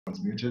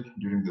muted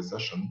during the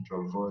session to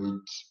avoid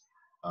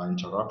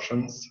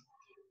interruptions.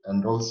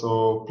 And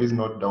also, please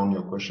note down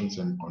your questions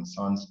and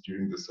concerns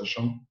during the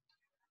session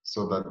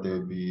so that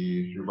they'll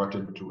be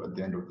reverted to at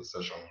the end of the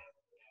session.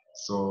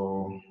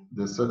 So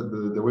the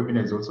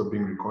webinar is also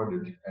being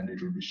recorded and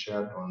it will be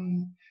shared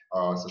on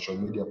our social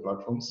media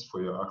platforms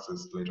for your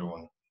access later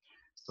on.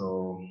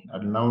 So I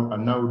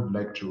now would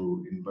like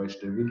to invite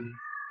David.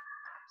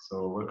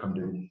 So welcome,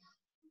 David.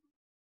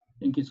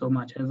 Thank you so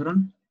much,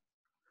 Hezron.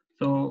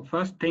 So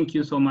first, thank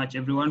you so much,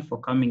 everyone, for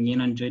coming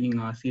in and joining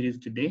our series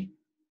today.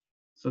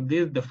 So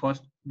this is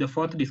the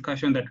fourth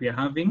discussion that we are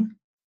having,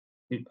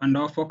 and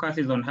our focus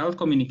is on health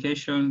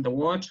communication, the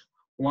what,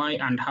 why,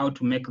 and how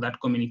to make that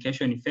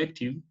communication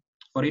effective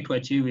for it to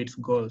achieve its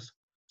goals.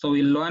 So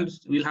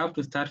we'll have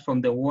to start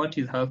from the what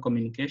is health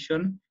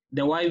communication,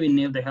 the why we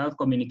need the health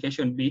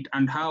communication bit,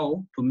 and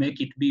how to make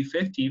it be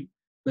effective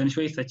to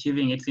ensure it's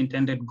achieving its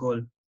intended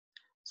goal.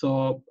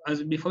 So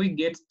before we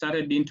get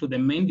started into the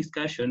main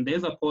discussion,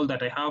 there's a poll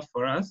that I have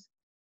for us.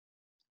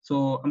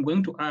 So I'm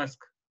going to ask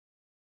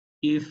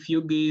if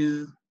you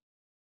guys,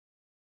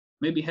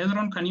 maybe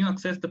Hezron, can you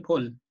access the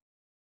poll?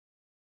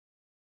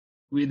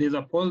 There's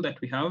a poll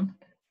that we have.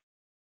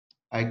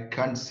 I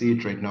can't see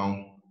it right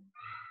now.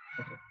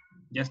 Okay,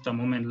 just a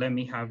moment, let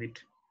me have it.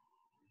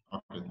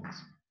 Okay,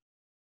 thanks.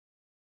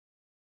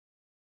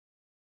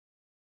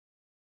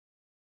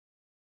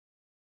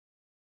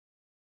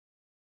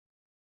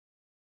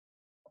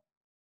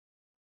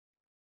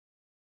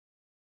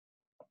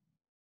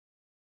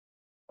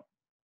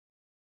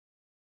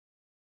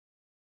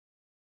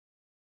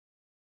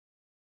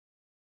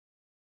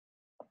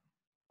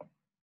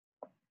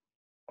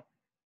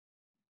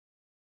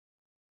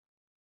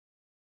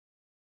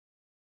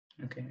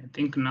 Okay, I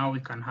think now we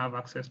can have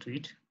access to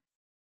it.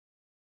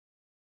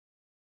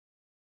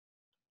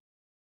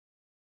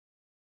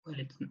 Well,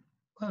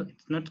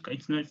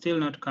 it's still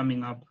not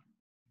coming up.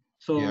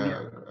 So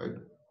yeah,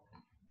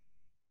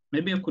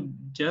 maybe I could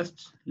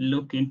just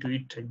look into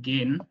it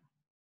again.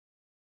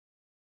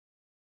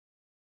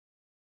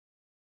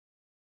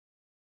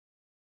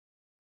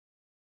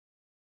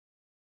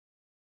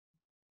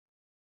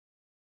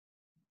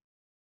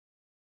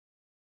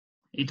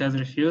 It has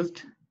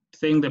refused,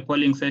 saying the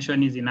polling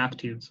session is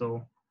inactive.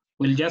 So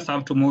we'll just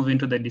have to move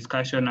into the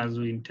discussion as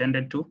we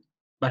intended to.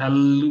 But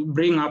I'll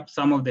bring up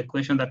some of the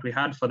questions that we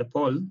had for the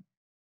poll.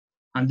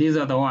 And these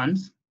are the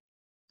ones.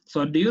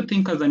 So do you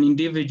think as an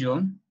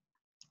individual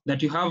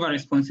that you have a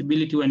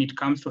responsibility when it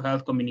comes to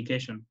health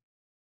communication?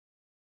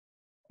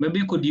 Maybe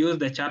you could use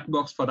the chat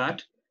box for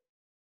that.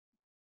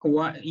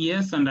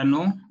 Yes and a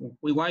no.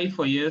 Y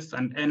for yes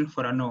and N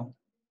for a no.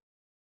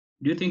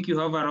 Do you think you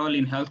have a role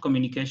in health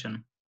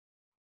communication?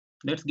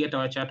 Let's get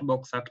our chat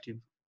box active.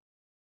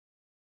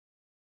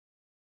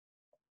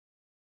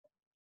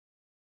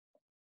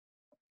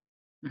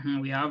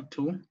 We have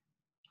 2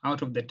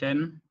 out of the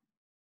 10.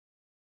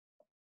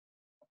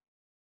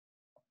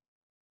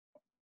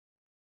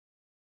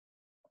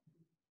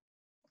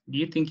 Do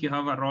you think you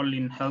have a role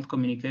in health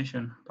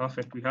communication?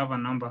 Perfect, we have a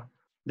number.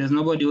 There's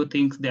nobody who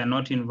thinks they are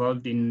not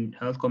involved in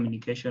health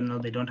communication or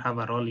they don't have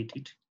a role in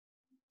it.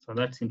 So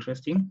that's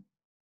interesting.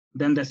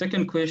 Then the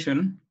second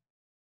question,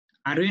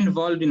 are you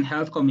involved in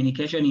health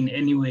communication in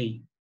any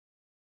way?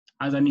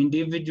 As an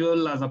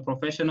individual, as a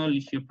professional,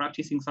 if you're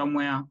practicing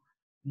somewhere,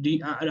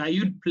 are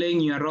you playing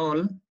your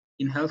role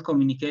in health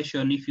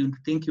communication if you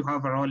think you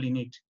have a role in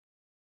it?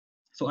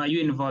 So are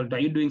you involved? Are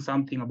you doing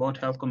something about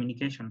health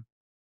communication?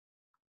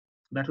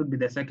 That would be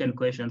the second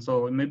question.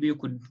 So maybe you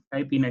could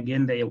type in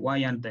again the why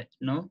and the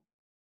no.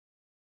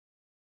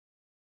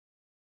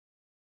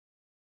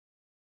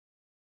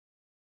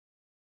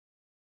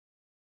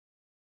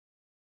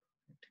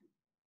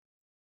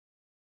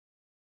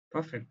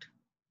 Perfect.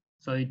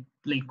 So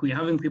we're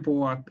having people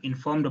who are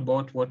informed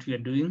about what we are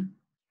doing.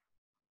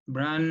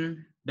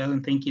 Bran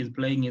doesn't think he's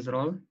playing his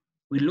role.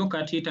 We look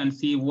at it and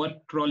see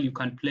what role you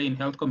can play in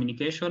health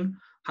communication,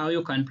 how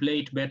you can play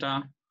it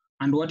better,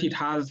 and what it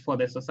has for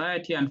the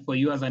society and for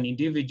you as an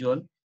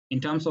individual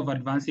in terms of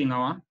advancing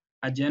our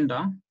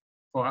agenda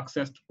for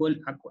access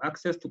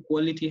to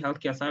quality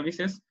healthcare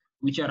services,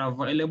 which are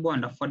available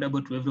and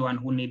affordable to everyone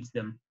who needs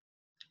them.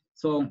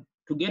 So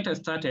to get us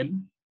started,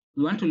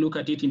 we want to look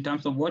at it in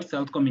terms of what's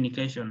health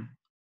communication.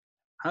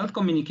 Health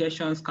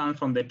communications come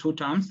from the 2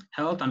 terms,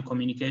 health and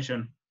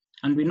communication.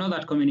 And we know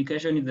that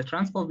communication is the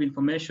transfer of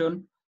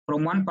information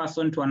from one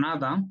person to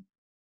another,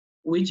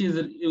 which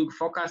is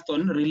focused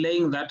on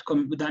relaying that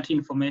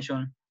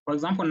information. For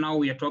example, now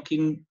we are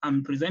talking,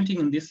 I'm presenting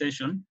in this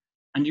session,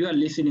 and you are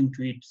listening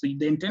to it. So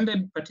the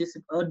intended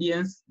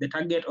audience, the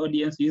target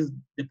audience is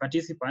the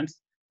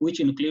participants,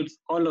 which includes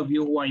all of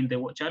you who are in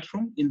the chat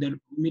room, in the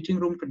meeting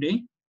room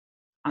today.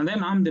 And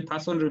then I'm the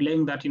person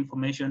relaying that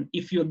information.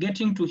 If you're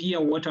getting to hear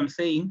what I'm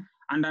saying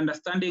and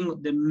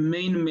understanding the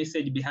main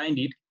message behind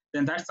it,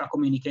 then that's a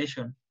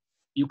communication.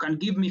 You can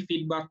give me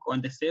feedback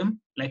on the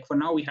same. Like for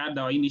now, we had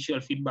our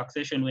initial feedback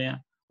session where I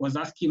was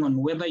asking on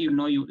whether you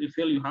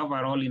feel you have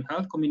a role in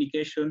health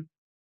communication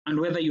and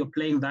whether you're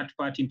playing that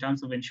part in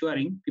terms of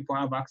ensuring people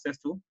have access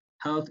to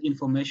health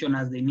information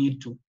as they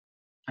need to,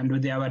 and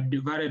with their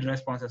varied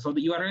responses. So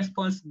your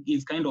response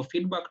is kind of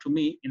feedback to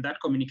me in that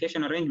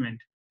communication arrangement.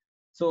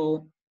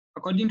 So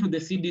according to the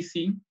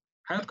CDC,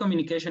 health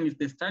communication is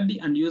the study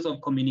and use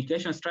of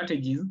communication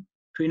strategies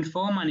to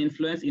inform and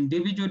influence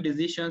individual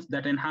decisions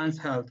that enhance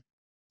health.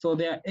 So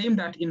they are aimed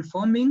at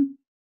informing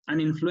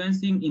and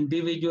influencing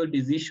individual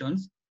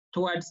decisions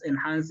towards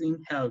enhancing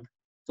health.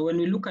 So when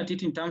we look at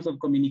it in terms of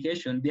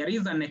communication, there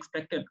is an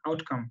expected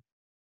outcome,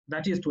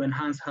 that is to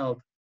enhance health.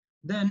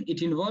 Then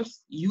it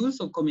involves use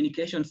of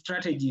communication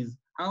strategies.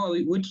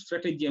 Which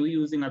strategy are we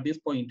using at this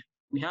point?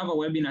 We have a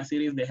webinar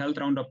series, the Health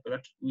Roundup,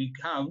 that we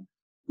have,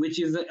 which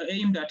is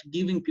aimed at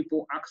giving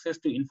people access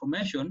to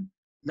information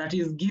that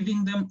is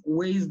giving them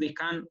ways they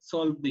can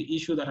solve the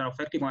issues that are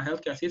affecting our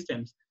healthcare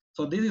systems.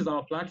 So this is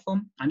our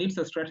platform, and it's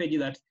a strategy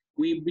that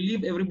we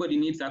believe everybody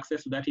needs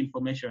access to that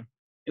information.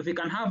 If we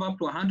can have up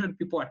to 100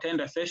 people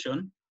attend a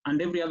session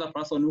and every other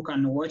person who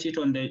can watch it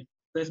on the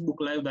Facebook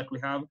Live that we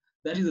have,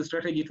 that is a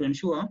strategy to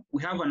ensure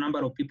we have a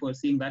number of people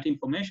seeing that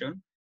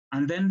information,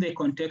 and then they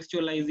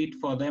contextualize it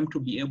for them to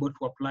be able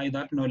to apply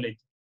that knowledge.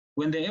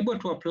 When they're able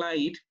to apply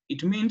it,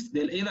 it means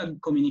they'll either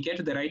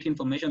communicate the right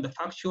information, the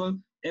factual,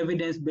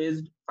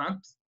 evidence-based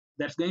facts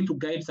that's going to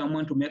guide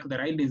someone to make the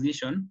right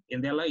decision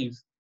in their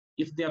lives.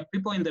 If there are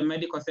people in the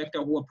medical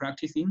sector who are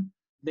practicing,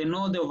 they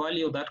know the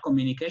value of that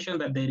communication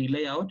that they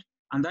relay out,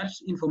 and that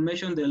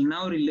information they'll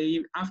now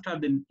relay after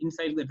the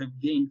insights that they've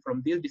gained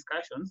from these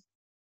discussions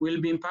will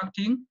be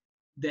impacting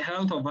the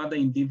health of other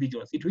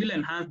individuals. It will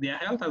enhance their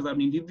health as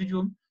an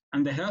individual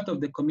and the health of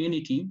the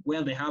community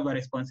where they have a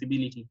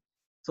responsibility.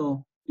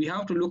 So we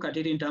have to look at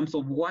it in terms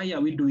of why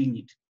are we doing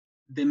it,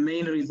 the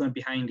main reason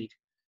behind it.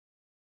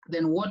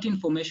 Then what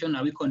information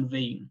are we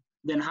conveying?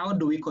 Then how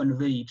do we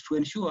convey it to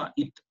ensure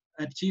it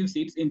achieves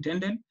its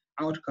intended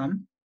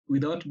outcome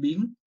without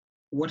being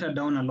watered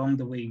down along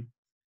the way?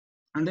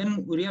 And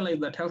then we realize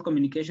that health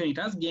communication, it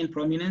has gained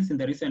prominence in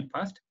the recent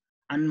past,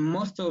 and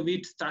most of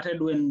it started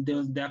when there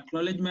was the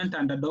acknowledgement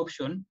and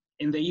adoption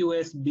in the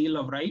US Bill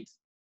of Rights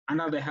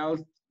under the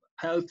Health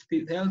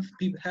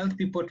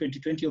People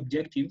 2020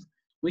 objectives,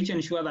 which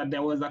ensure that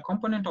there was a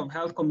component of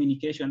health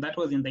communication that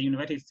was in the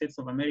United States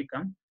of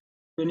America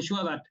to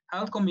ensure that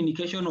health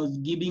communication was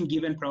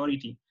given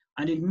priority.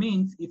 And it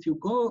means if you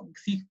go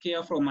seek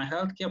care from a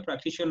healthcare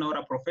practitioner or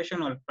a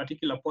professional at a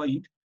particular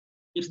point,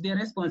 it's their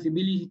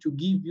responsibility to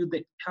give you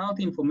the health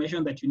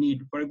information that you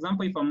need. For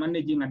example, if I'm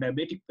managing a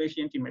diabetic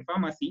patient in my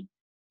pharmacy,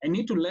 I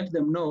need to let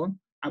them know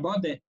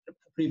about the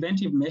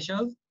preventive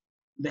measures,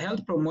 the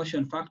health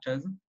promotion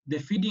factors, the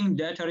feeding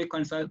dietary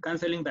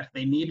counseling that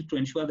they need to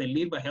ensure they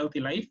live a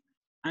healthy life,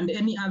 and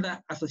any other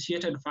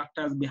associated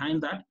factors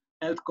behind that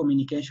health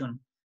communication.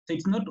 So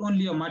it's not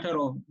only a matter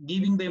of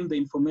giving them the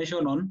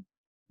information on,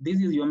 this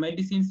is your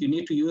medicines, you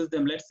need to use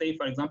them. Let's say,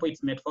 for example,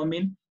 it's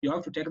metformin. You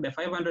have to take the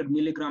 500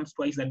 milligrams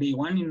twice a day,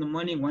 one in the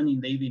morning, one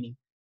in the evening.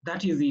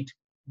 That is it.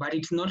 But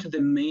it's not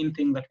the main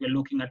thing that we're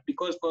looking at,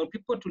 because for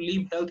people to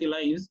live healthy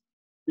lives,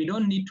 we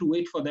don't need to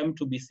wait for them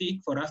to be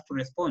sick for us to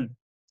respond.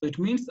 So it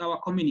means our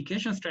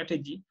communication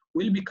strategy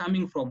will be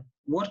coming from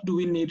what do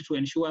we need to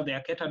ensure they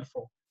are catered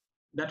for.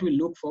 That we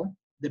look for,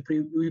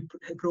 we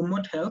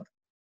promote health,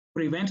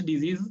 prevent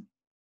disease.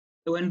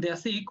 When they're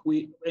sick,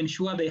 we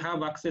ensure they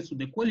have access to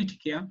the quality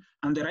care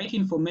and the right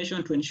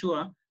information to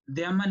ensure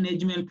their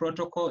management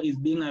protocol is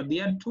being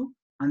adhered to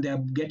and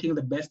they're getting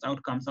the best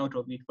outcomes out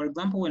of it. For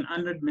example, when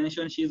Andred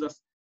mentioned she's a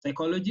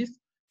psychologist,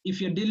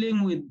 if you're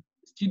dealing with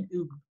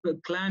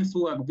clients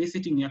who are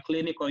visiting your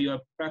clinic or your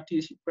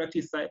practice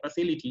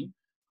facility,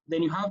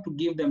 then you have to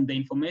give them the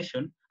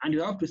information and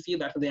you have to see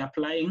that they're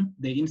applying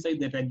the insights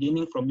that they're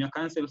gaining from your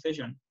counsel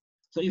session.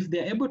 So if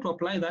they're able to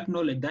apply that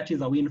knowledge, that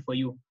is a win for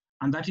you.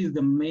 And that is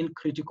the main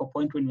critical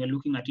point when we're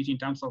looking at it in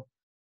terms of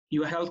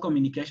your health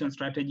communication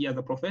strategy as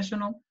a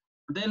professional.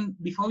 Then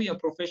before we are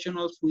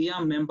professionals, we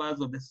are members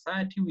of the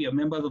society, we are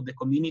members of the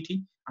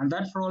community, and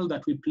that role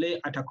that we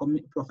play at a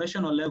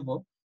professional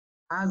level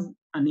has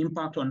an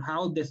impact on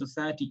how the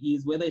society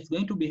is, whether it's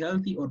going to be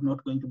healthy or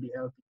not going to be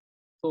healthy.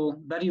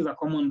 So that is a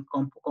common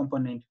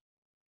component.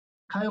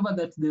 However,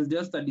 there's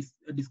just a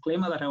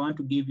disclaimer that I want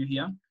to give you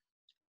here.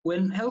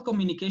 When health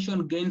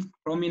communication gains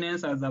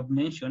prominence, as I've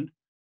mentioned,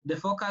 the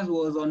focus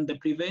was on the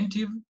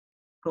preventive,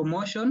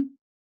 promotion,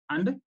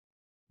 and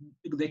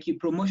the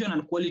promotion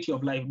and quality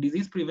of life,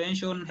 disease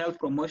prevention, health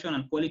promotion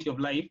and quality of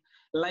life,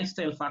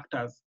 lifestyle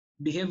factors,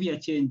 behavior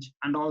change,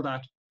 and all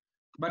that.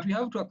 But we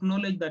have to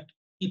acknowledge that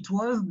it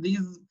was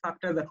these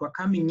factors that were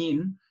coming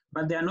in,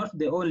 but they are not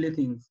the only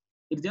things.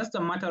 It's just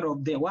a matter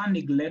of they were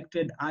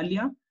neglected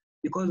earlier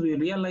because we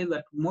realized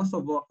that most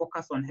of our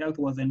focus on health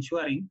was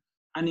ensuring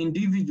an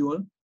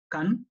individual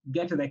can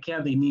get the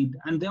care they need.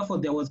 And therefore,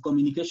 there was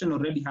communication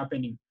already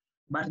happening.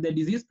 But the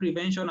disease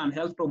prevention and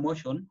health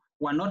promotion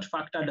were not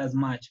factored as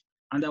much.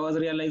 And there was a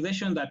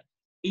realization that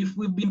if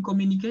we've been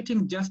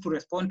communicating just to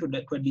respond to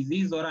a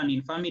disease or an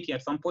infirmity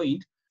at some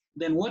point,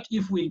 then what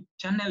if we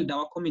channeled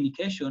our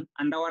communication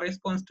and our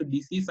response to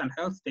disease and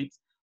health states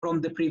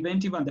from the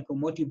preventive and the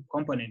promotive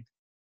component?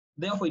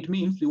 Therefore, it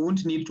means you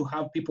won't need to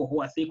have people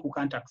who are sick who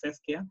can't access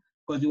care,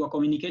 because you are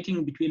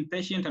communicating between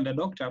patient and the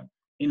doctor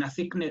in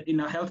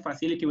a health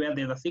facility where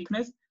there's a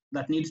sickness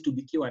that needs to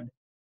be cured.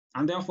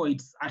 And therefore,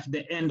 it's at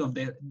the end of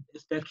the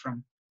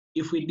spectrum.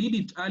 If we did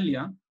it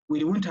earlier,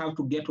 we wouldn't have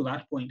to get to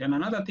that point. And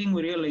another thing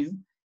we realize,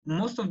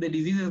 most of the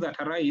diseases that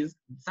arise,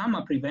 some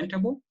are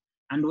preventable.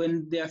 And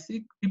when they are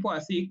sick, people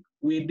are sick,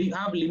 we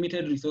have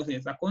limited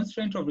resources. A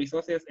constraint of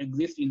resources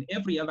exists in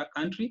every other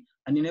country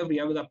and in every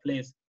other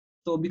place.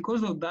 So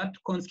because of that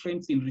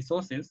constraints in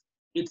resources,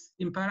 it's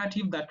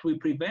imperative that we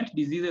prevent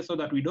diseases so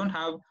that we don't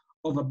have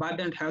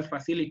overburdened health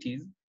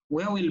facilities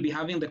where we'll be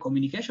having the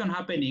communication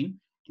happening,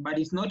 but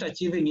it's not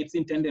achieving its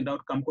intended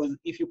outcome. Because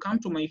if you come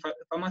to my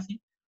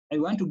pharmacy, I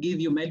want to give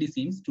you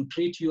medicines to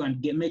treat you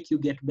and make you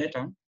get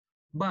better,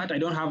 but I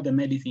don't have the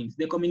medicines.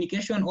 The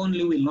communication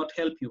only will not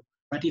help you.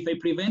 But if I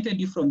prevented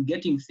you from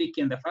getting sick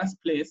in the first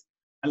place,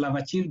 I'll have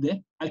achieved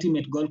the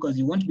ultimate goal, because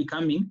you won't be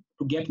coming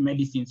to get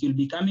medicines.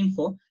 You'll be coming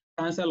for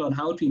counsel on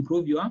how to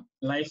improve your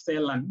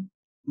lifestyle and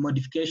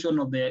modification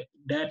of the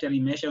dietary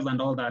measures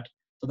and all that.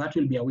 So that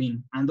will be a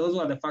win. And those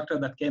were the factors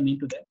that came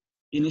into the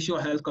initial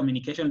health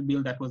communication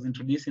bill that was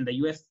introduced in the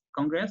US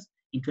Congress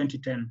in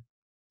 2010.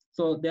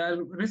 So there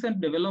are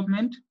recent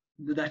development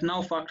that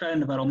now factor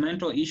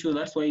environmental issues.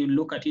 That's why you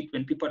look at it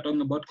when people are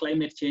talking about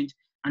climate change.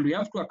 And we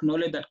have to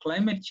acknowledge that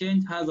climate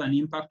change has an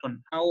impact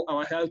on how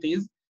our health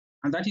is.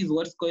 And that is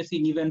what's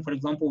causing, even, for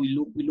example, we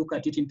look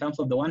at it in terms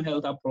of the One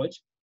Health approach.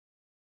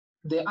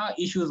 There are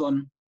issues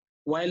on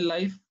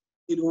wildlife,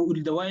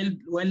 the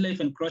wildlife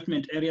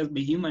encroachment areas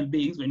by human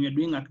beings. When you're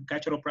doing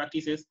agricultural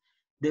practices,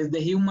 there's the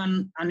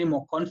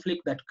human-animal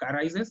conflict that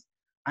arises.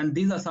 And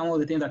these are some of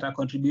the things that are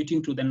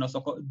contributing to the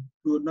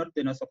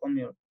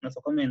nosocomial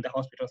in the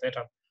hospital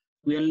setup.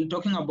 We are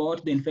talking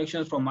about the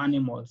infections from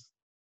animals.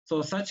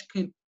 So such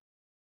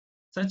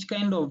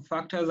kind of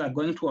factors are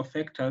going to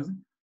affect us,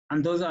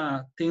 and those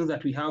are things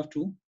that we have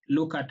to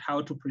look at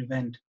how to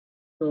prevent.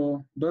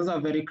 So those are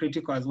very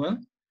critical as well.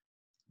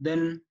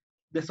 Then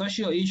the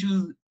social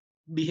issues,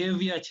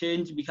 behavior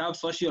change, we have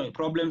social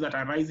problems that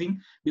are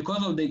rising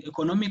because of the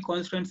economic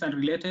constraints and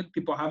related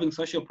people having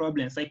social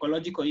problems,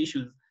 psychological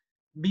issues.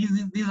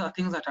 These are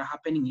things that are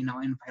happening in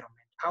our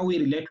environment, how we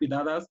relate with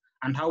others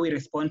and how we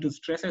respond to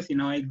stresses in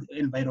our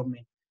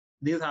environment.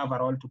 These have a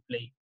role to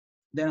play.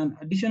 Then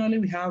additionally,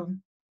 we have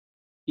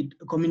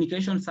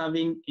communication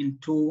serving in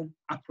two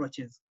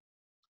approaches.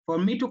 For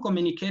me to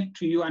communicate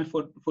to you and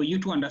for you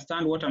to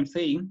understand what I'm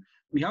saying,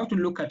 we have to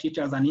look at it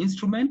as an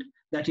instrument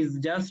that is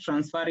just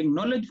transferring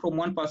knowledge from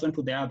one person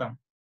to the other.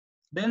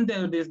 Then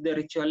there is the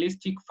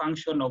ritualistic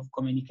function of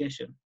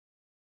communication.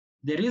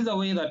 There is a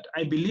way that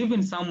I believe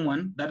in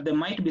someone that they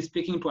might be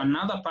speaking to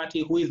another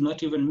party who is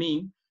not even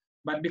me,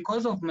 but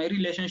because of my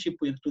relationship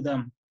to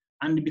them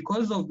and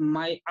because of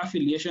my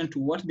affiliation to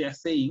what they are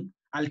saying,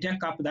 I'll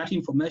take up that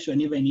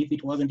information even if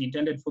it wasn't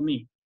intended for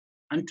me.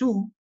 And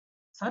two,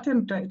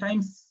 certain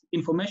times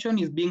information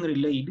is being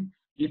relayed.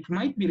 It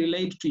might be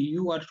relayed to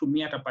you or to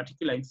me at a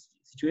particular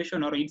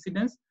situation or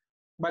incident,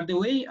 but the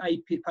way I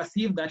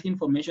perceive that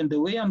information,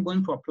 the way I'm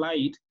going to apply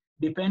it,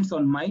 depends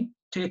on my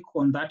take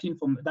on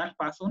that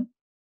person.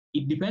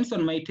 It depends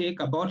on my take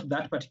about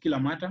that particular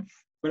matter.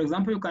 For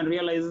example, you can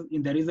realize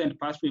in the recent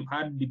past, we've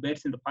had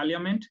debates in the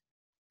parliament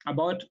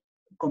about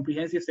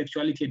comprehensive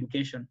sexuality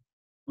education.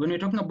 When we're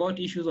talking about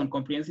issues on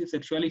comprehensive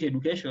sexuality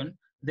education,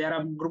 there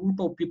are a group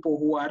of people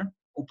who are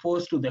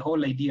opposed to the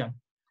whole idea.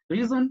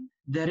 Reason,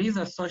 there is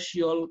a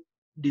social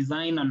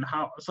design and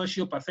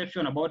social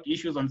perception about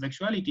issues on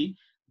sexuality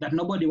that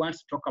nobody wants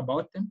to talk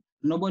about them,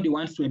 nobody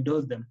wants to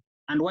endorse them.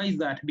 And why is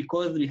that?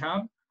 Because we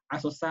have a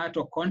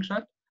societal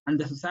contract and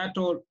the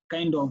societal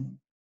kind of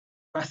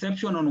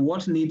perception on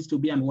what needs to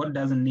be and what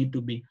doesn't need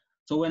to be.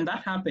 So when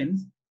that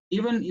happens,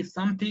 even if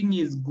something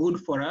is good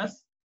for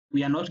us,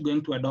 we are not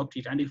going to adopt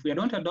it. And if we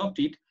don't adopt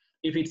it,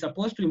 if it's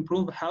supposed to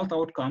improve health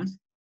outcomes,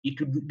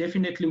 it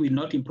definitely will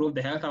not improve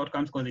the health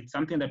outcomes because it's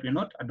something that we're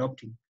not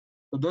adopting.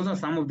 So those are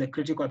some of the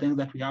critical things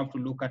that we have to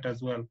look at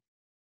as well.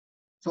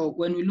 So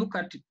when we look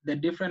at the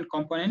different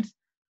components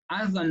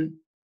as an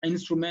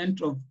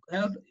instrument of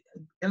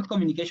health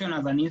communication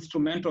as an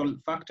instrumental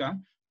factor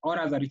or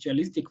as a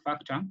ritualistic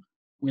factor,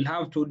 we'll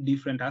have two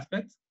different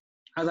aspects.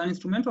 As an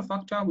instrumental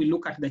factor, we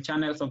look at the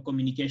channels of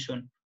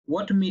communication.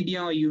 What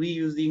media are we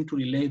using to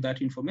relay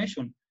that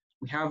information?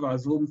 We have a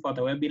Zoom for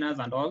the webinars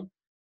and all.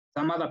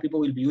 Some other people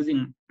will be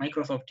using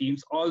Microsoft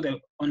Teams, all the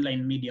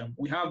online medium.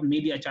 We have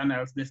media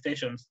channels, the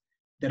stations,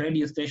 the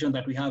radio stations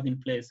that we have in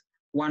place,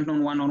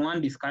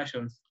 one-on-one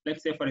discussions.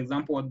 Let's say, for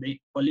example, the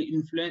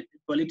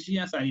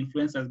politicians and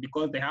influencers,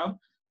 because they have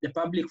the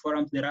public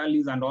forums, the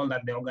rallies and all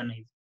that they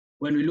organize.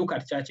 When we look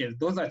at churches,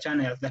 those are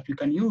channels that we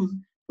can use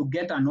to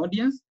get an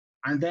audience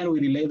and then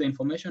we relay the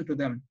information to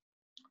them.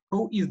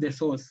 Who is the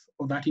source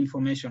of that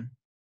information?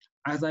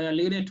 As I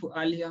alluded to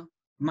earlier,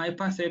 my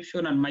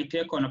perception and my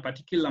take on a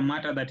particular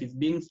matter that is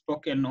being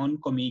spoken on,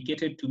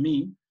 communicated to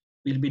me,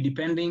 will be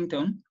dependent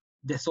on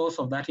the source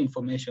of that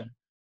information.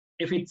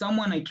 If it's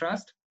someone I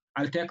trust,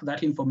 I'll take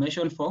that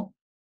information for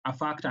a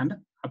fact and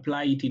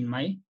apply it in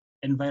my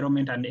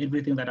environment and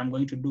everything that I'm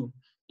going to do.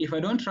 If I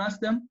don't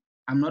trust them,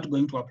 I'm not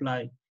going to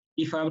apply.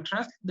 If I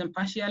trust them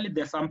partially,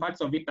 there's some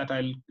parts of it that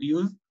I'll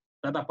use,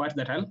 the other parts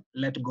that I'll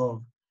let go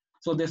of.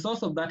 So the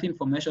source of that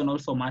information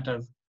also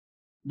matters.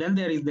 Then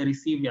there is the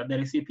receiver, the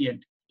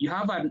recipient. You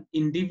have an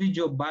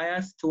individual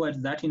bias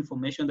towards that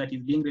information that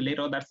is being relayed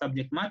or that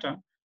subject matter.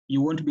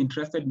 You won't be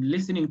interested in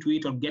listening to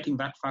it or getting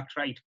that fact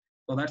right.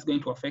 So that's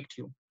going to affect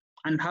you.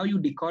 And how you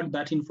decode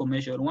that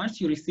information. Once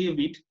you receive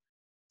it,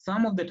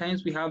 some of the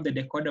times we have the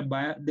decoder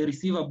bias, the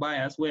receiver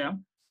bias, where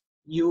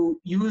you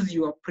use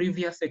your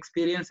previous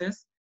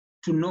experiences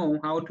to know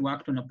how to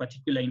act on a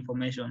particular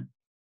information.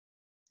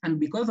 And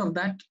because of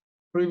that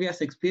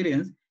previous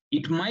experience,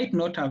 it might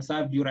not have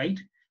served you right,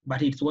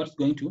 but it's what's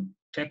going to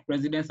take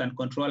precedence and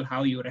control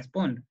how you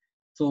respond.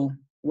 So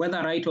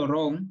whether right or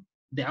wrong,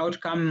 the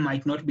outcome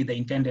might not be the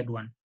intended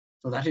one.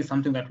 So that is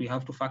something that we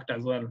have to factor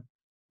as well.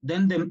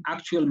 Then the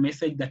actual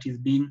message that is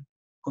being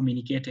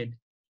communicated.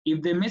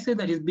 If the message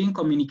that is being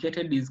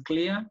communicated is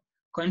clear,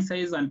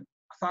 concise, and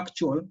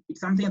factual,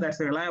 it's something that's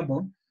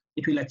reliable,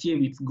 it will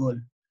achieve its goal.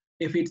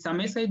 If it's a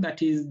message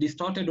that is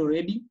distorted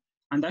already,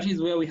 and that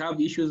is where we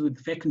have issues with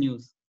fake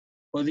news.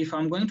 Because if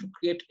I'm going to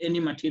create any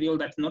material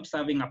that's not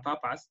serving a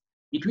purpose,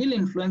 it will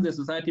influence the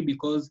society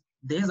because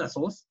there's a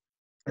source,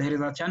 there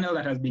is a channel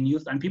that has been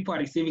used, and people are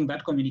receiving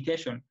that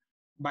communication.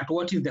 But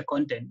what is the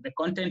content? The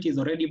content is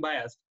already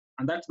biased,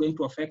 and that's going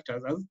to affect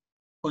us as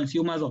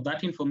consumers of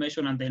that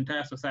information and the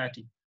entire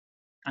society.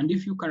 And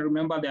if you can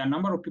remember, there are a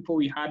number of people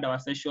we had our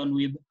session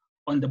with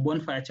on the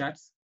bonfire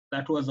chats.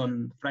 That was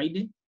on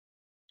Friday.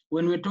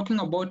 When we're talking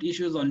about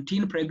issues on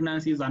teen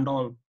pregnancies and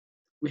all,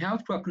 we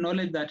have to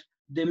acknowledge that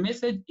the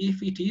message,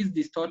 if it is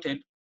distorted,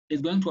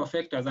 is going to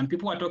affect us. And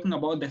people are talking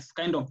about this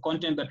kind of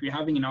content that we're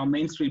having in our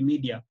mainstream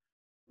media.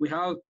 We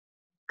have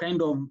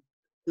kind of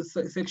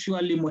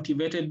sexually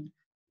motivated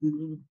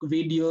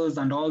videos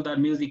and all that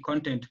music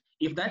content.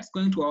 If that's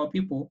going to our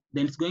people,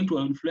 then it's going to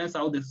influence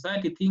how the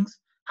society thinks,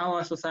 how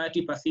our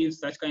society perceives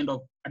such kind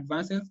of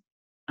advances,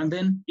 and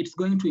then it's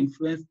going to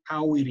influence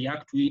how we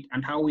react to it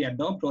and how we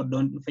adopt or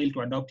don't fail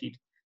to adopt it.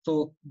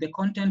 So the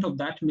content of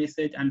that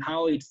message and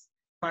how it's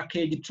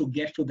packaged to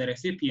get to the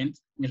recipient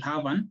will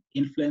have an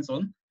influence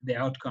on the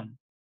outcome.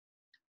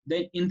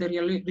 Then in the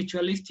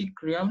ritualistic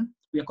realm,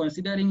 we are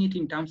considering it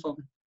in terms of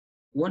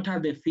what are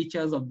the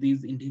features of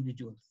these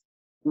individuals.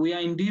 We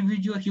are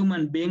individual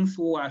human beings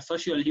who are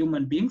social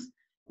human beings.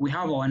 We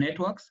have our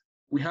networks,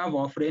 we have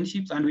our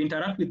friendships, and we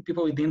interact with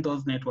people within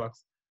those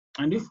networks.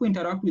 And if we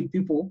interact with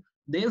people,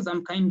 there's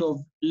some kind of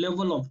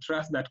level of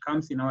trust that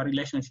comes in our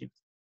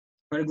relationships.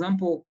 For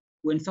example,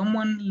 when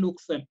someone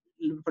looks at,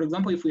 for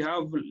example, if we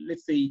have,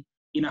 let's say,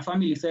 in a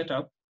family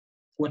setup,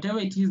 whatever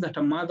it is that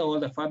a mother or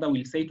the father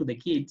will say to the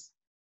kids,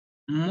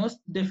 most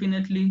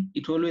definitely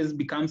it always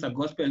becomes a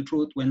gospel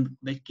truth when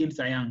the kids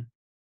are young.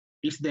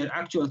 It's the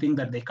actual thing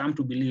that they come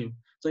to believe.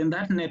 So in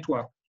that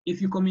network,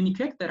 if you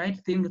communicate the right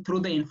thing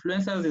through the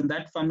influencers in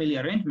that family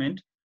arrangement,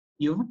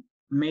 you've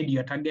made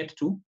your target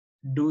to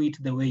do it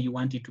the way you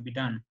want it to be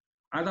done.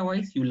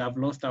 Otherwise, you'll have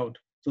lost out.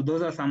 So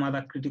those are some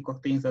other critical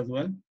things as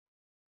well.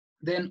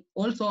 Then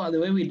also the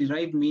way we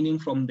derive meaning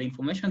from the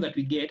information that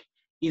we get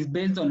is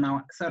based on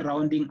our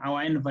surrounding,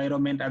 our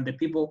environment, and the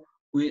people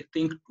we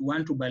think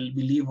want to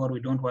believe or we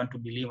don't want to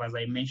believe, as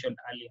I mentioned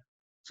earlier.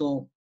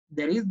 So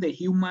there is the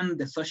human,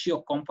 the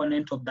social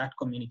component of that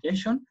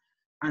communication,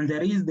 and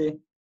there is the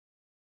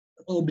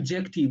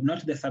objective,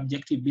 not the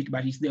subjective bit,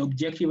 but it's the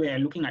objective where you're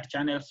looking at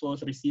channel,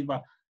 source, receiver,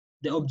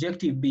 the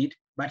objective bit,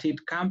 but it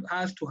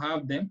has to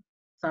have the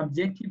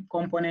subjective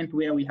component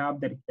where we have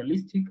the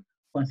realistic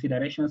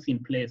considerations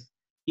in place.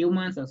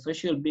 Humans are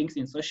social beings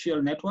in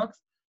social networks,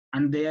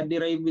 and their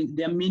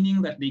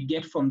meaning that they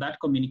get from that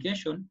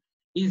communication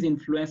is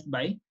influenced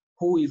by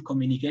who is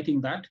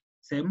communicating that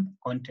same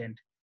content.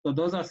 So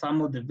those are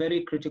some of the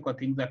very critical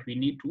things that we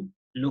need to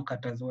look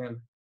at as well.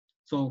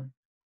 So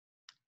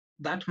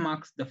that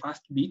marks the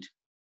first bit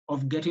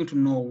of getting to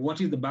know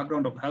what is the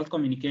background of health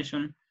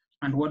communication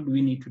and what do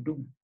we need to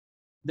do.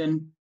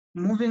 Then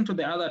moving to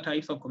the other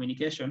types of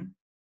communication,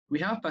 we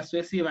have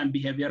persuasive and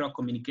behavioral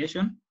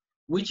communication,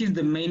 which is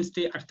the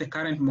mainstay at the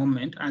current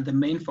moment and the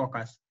main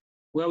focus,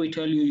 where we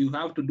tell you you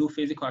have to do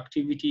physical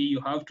activity, you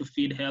have to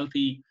feed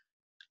healthy,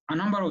 a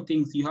number of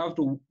things. You have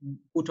to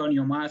put on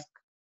your mask,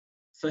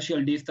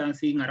 social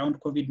distancing around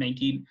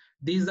COVID-19.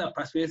 These are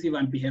persuasive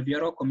and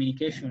behavioral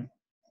communication.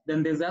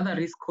 Then there's other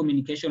risk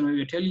communication where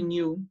we're telling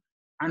you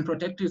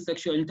unprotected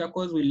sexual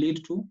intercourse will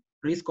lead to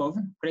risk of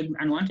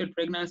unwanted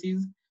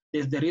pregnancies.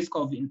 There's the risk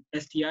of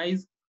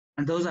STIs,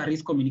 and those are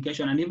risk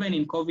communication. And even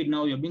in COVID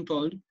now, you're being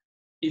told,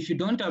 if you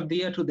don't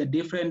adhere to the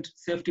different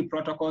safety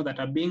protocols that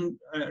are being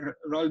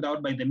rolled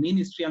out by the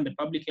ministry and the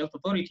public health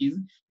authorities,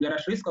 you're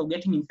at risk of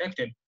getting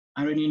infected.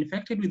 And when you're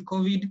infected with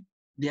COVID,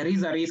 there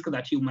is a risk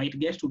that you might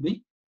get to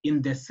be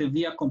in the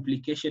severe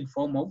complication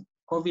form of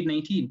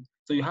COVID-19.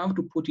 So you have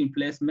to put in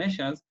place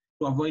measures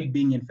to avoid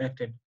being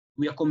infected.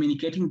 We are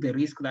communicating the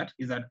risk that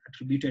is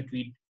attributed to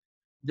it.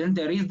 Then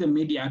there is the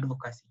media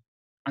advocacy.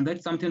 And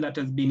that's something that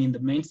has been in the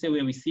mainstay,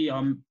 where we see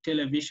on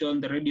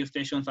television, the radio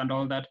stations and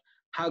all that,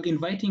 how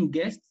inviting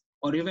guests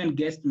or even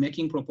guests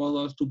making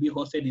proposals to be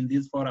hosted in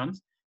these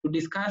forums to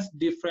discuss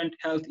different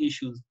health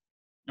issues.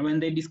 And when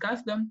they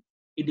discuss them,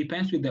 it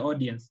depends with the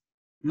audience.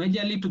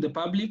 Majorly to the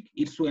public,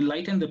 it's to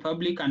enlighten the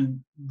public and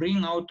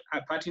bring out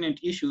pertinent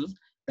issues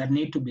that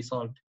need to be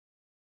solved.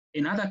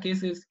 In other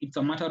cases, it's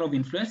a matter of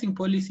influencing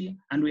policy,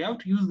 and we have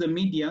to use the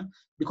media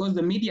because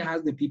the media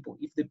has the people.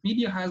 If the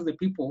media has the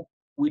people,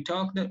 we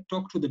talk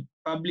to the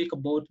public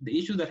about the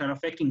issues that are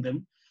affecting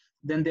them,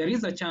 then there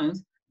is a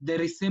chance the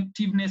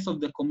receptiveness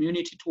of the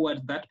community towards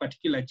that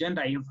particular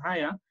agenda is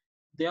higher.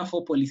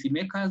 Therefore,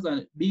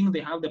 policymakers, being they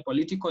have the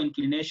political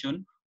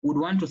inclination, would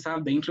want to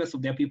serve the interests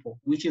of their people,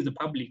 which is the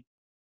public.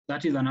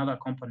 That is another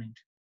component.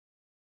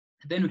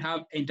 Then we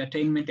have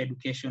entertainment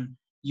education.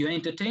 You're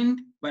entertained,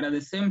 but at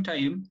the same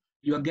time,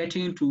 you are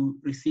getting to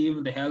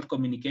receive the health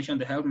communication,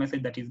 the health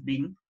message that is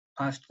being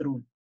passed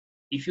through.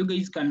 If you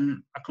guys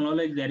can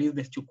acknowledge, there is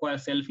the Chukua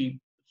Selfie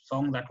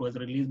song that was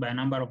released by a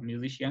number of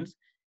musicians.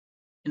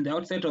 In the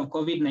outset of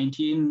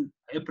COVID-19,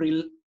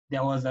 April,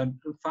 there was a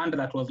fund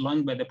that was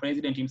launched by the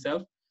president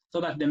himself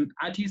so that the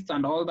artists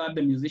and all that,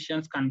 the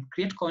musicians can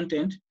create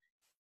content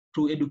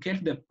to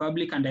educate the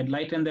public and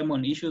enlighten them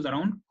on issues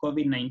around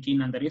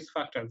COVID-19 and the risk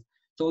factors.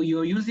 So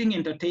you're using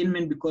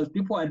entertainment because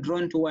people are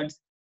drawn towards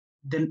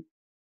the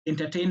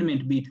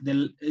entertainment bit,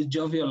 the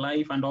jovial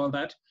life and all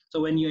that. So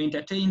when you're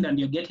entertained and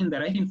you're getting the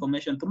right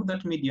information through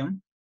that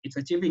medium, it's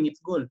achieving its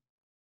goal.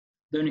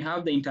 Then you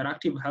have the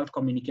interactive health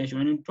communication.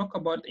 When we talk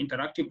about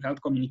interactive health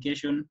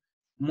communication,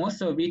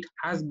 most of it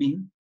has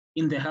been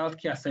in the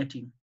healthcare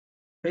setting.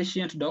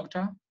 Patient,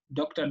 doctor,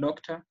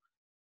 doctor,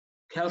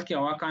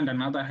 healthcare worker and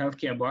another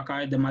healthcare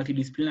worker, the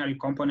multidisciplinary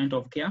component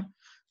of care.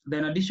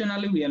 Then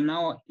additionally, we are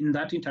now in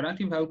that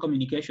interactive health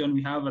communication,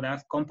 we have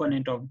that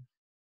component of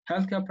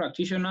healthcare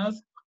practitioners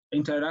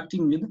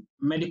interacting with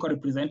medical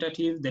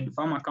representatives, the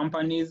pharma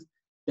companies,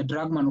 the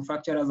drug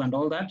manufacturers and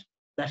all that.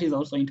 That is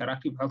also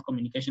interactive health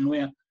communication,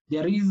 where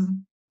there is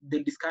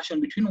the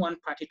discussion between one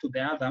party to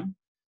the other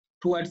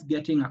towards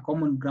getting a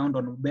common ground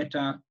on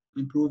better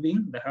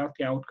improving the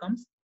healthcare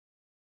outcomes.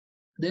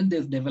 Then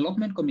there's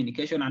development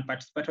communication and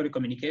participatory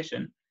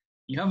communication.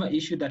 You have an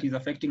issue that is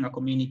affecting a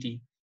community.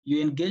 You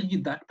engage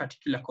with that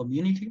particular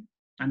community,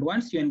 and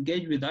once you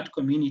engage with that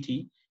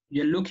community,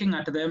 you're looking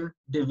at them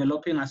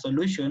developing a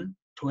solution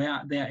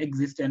to their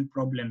existing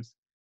problems.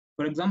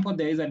 For example,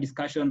 there is a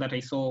discussion that I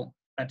saw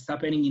that's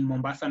happening in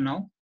Mombasa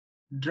now.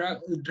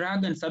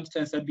 Drug and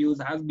substance abuse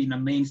has been a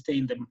mainstay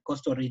in the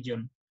coastal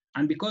region.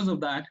 And because of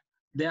that,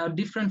 there are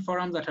different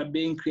forums that are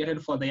being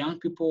created for the young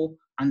people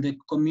and the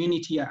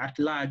community at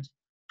large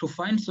to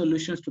find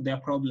solutions to their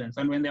problems.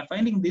 And when they're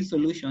finding these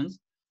solutions,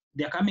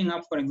 they're coming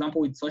up, for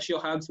example, with social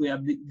hubs where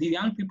the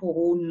young people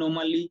who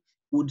normally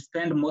would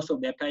spend most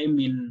of their time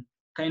in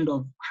kind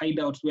of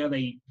hideouts where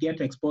they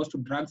get exposed to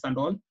drugs and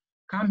all,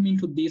 come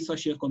into these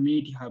social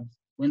community hubs.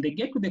 When they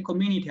get to the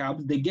community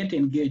hubs, they get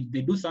engaged,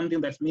 they do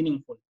something that's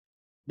meaningful.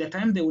 The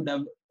time they would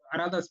have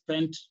rather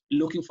spent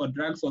looking for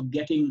drugs or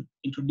getting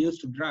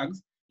introduced to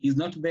drugs is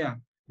not there,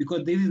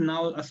 because this is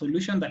now a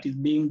solution that is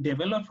being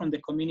developed from the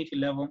community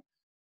level.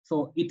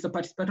 So it's a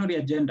participatory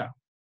agenda.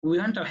 We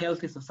want a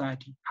healthy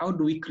society. How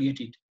do we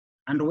create it?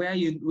 And where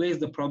is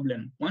the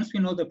problem? Once we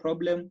know the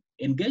problem,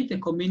 engage the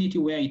community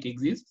where it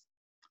exists,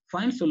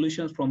 find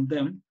solutions from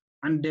them,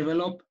 and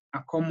develop a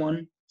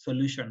common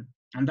solution.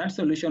 And that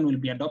solution will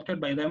be adopted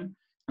by them.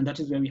 And that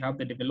is where we have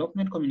the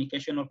development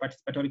communication or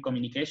participatory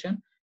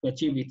communication to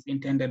achieve its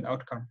intended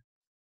outcome.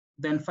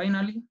 Then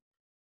finally,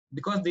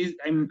 because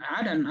I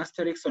add an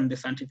asterisk on the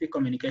scientific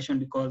communication,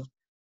 because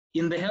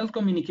in the health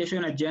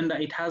communication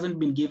agenda, it hasn't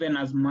been given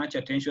as much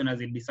attention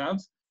as it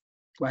deserves,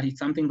 but it's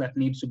something that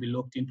needs to be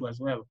looked into as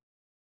well.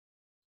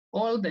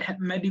 All the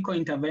medical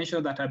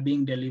interventions that are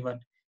being delivered,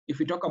 if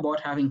we talk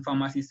about having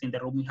pharmacists in the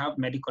room, we have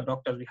medical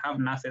doctors, we have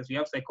nurses, we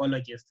have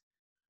psychologists,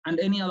 and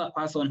any other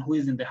person who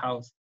is in the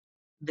house.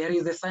 There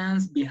is a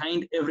science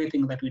behind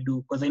everything that we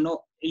do, because I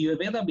know you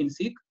have either been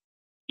sick.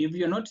 If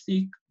you're not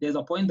sick, there's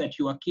a point that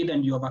you are a kid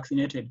and you are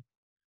vaccinated.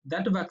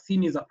 That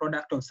vaccine is a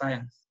product of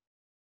science.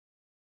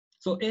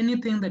 So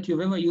anything that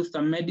you've ever used,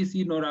 a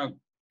medicine or a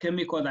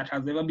chemical that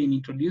has ever been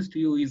introduced to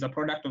you, is a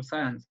product of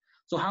science.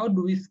 So how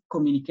do we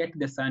communicate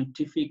the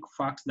scientific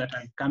facts that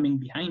are coming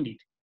behind it?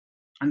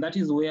 And that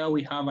is where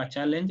we have a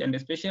challenge, and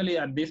especially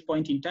at this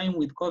point in time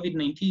with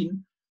COVID-19,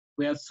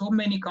 where so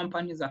many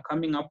companies are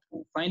coming up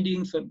trying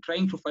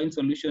to find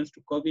solutions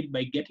to COVID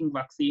by getting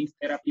vaccines,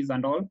 therapies,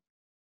 and all.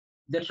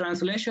 The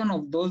translation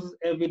of those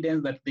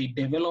evidence that they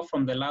develop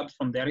from the labs,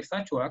 from their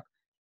research work,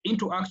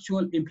 into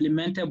actual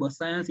implementable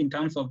science in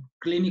terms of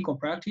clinical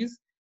practice,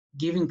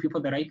 giving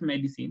people the right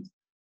medicines.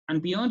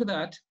 And beyond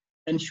that,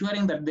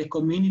 ensuring that the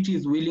community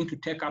is willing to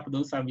take up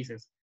those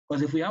services.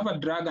 Because if we have a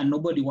drug and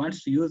nobody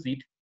wants to use it,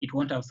 it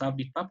won't have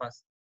served its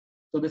purpose.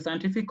 So the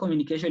scientific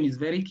communication is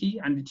very key,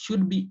 and it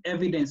should be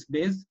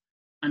evidence-based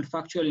and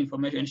factual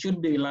information. It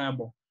should be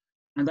reliable.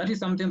 And that is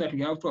something that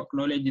we have to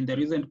acknowledge in the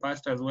recent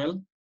past as well.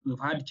 We've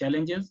had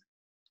challenges.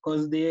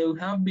 because there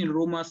have been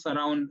rumors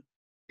around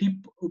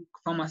people,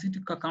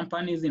 pharmaceutical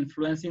companies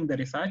influencing the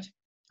research.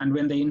 And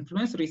when they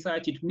influence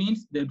research, it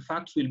means the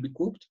facts will be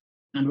cooked.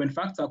 And when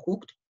facts are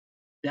cooked,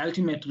 the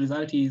ultimate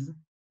result is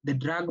the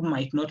drug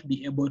might not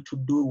be able to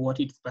do what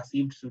it's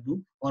perceived to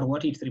do or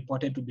what it's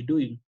reported to be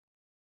doing.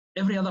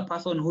 Every other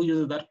person who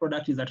uses that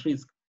product is at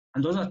risk.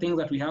 And those are things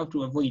that we have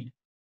to avoid.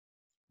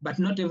 But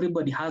not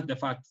everybody has the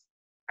facts.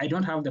 I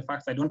don't have the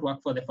facts. I don't work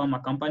for the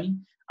pharma company.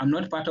 I'm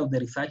not part of the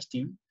research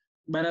team.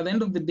 But at the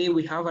end of the day,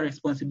 we have a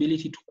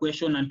responsibility to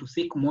question and to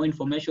seek more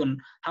information.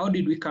 How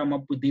did we come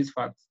up with these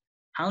facts?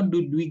 How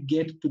did we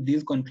get to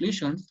these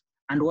conclusions?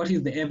 And what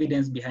is the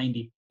evidence behind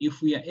it?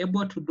 If we are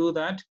able to do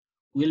that,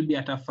 we'll be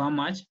at a far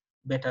much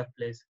better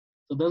place.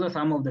 So those are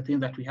some of the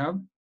things that we have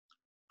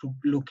to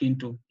look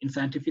into in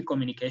scientific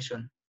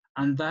communication.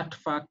 And that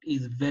fact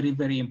is very,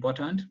 very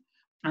important.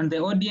 And the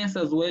audience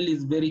as well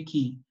is very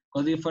key.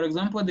 Because if, for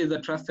example, there's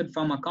a trusted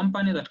pharma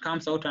company that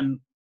comes out and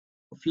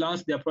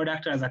flaunts their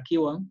product as a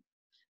cure,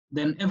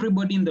 then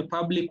everybody in the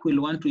public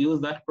will want to use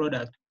that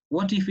product.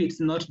 What if it's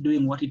not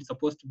doing what it's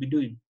supposed to be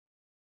doing?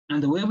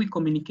 And the way we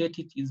communicate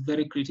it is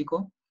very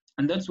critical.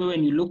 And that's why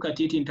when you look at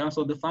it in terms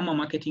of the pharma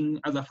marketing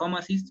as a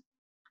pharmacist,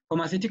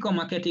 pharmaceutical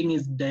marketing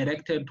is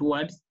directed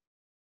towards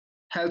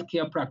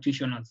healthcare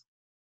practitioners.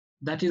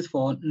 That is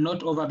for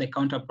not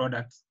over-the-counter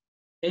products.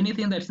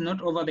 Anything that's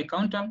not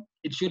over-the-counter,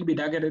 it should be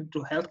targeted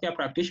to healthcare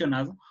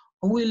practitioners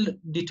who will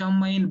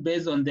determine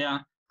based on their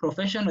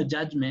professional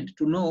judgment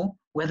to know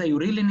whether you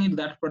really need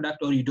that product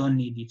or you don't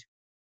need it.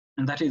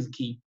 And that is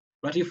key.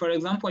 But if, for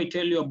example, I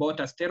tell you about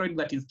a steroid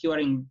that is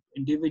curing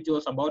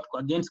individuals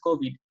against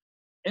COVID,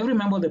 every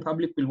member of the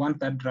public will want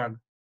that drug.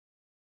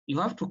 You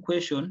have to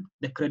question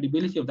the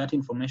credibility of that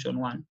information,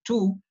 one.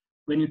 Two,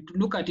 when you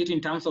look at it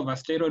in terms of a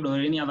steroid or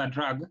any other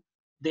drug,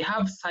 they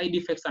have side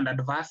effects and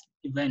adverse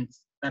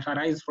events that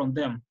arise from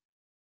them.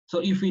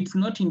 So if it's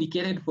not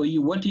indicated for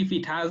you, what if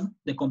it has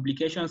the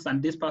complications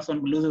and this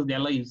person loses their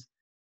lives?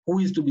 Who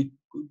is to be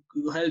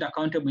held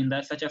accountable in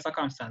that such a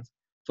circumstance?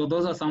 So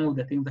those are some of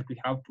the things that we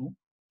have to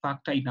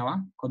factor in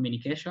our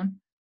communication.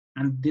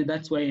 And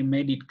that's why I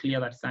made it clear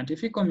that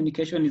scientific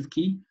communication is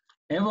key.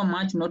 However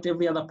much not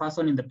every other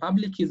person in the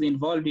public is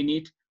involved in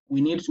it,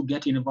 we need to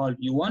get involved.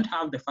 You won't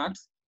have the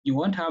facts, you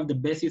won't have the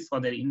basis for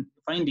the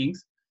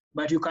findings,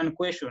 but you can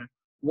question,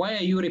 why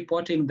are you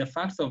reporting the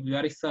facts of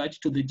your research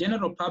to the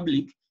general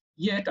public,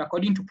 yet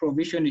according to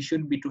provision it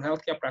should be to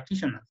healthcare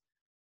practitioners?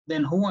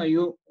 Then who are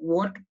you?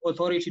 What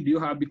authority do you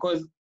have?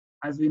 Because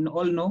as we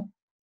all know,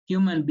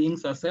 human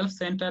beings are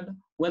self-centered.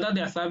 Whether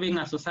they are serving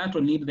a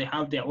societal need, they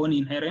have their own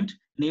inherent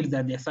needs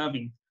that they're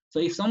serving. So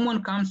if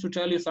someone comes to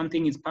tell you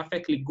something is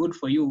perfectly good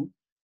for you,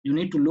 you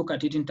need to look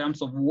at it in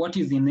terms of what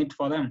is in it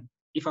for them.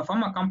 If a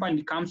pharma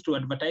company comes to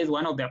advertise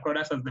one of their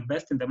products as the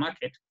best in the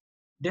market,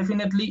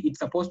 definitely it's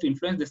supposed to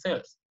influence the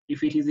sales.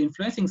 If it is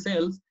influencing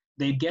sales,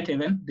 they get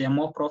even, there are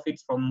more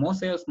profits from more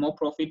sales, more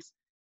profits,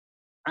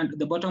 and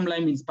the bottom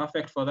line is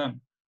perfect for them.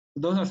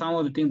 So those are some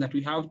of the things that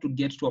we have to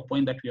get to a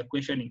point that we are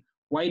questioning.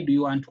 Why do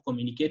you want to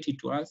communicate it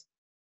to us?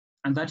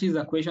 And that is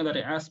a question that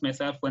I asked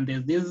myself when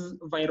there's this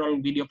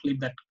viral video clip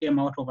that came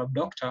out of a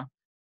doctor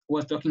who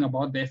was talking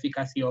about the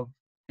efficacy of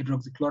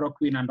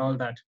hydroxychloroquine and all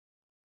that.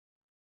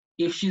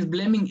 If she's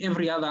blaming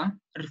every other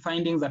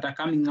findings that are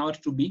coming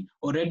out to be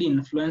already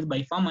influenced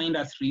by pharma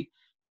industry,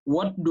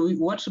 what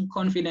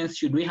confidence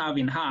should we have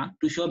in her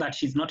to show that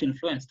she's not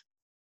influenced?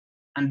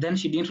 And then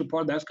she didn't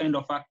report those kind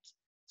of facts.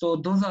 So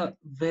those are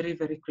very,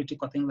 very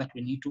critical things that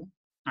we need to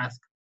ask.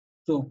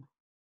 So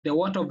the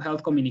what of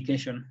health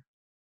communication.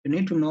 You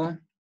need to know,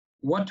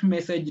 what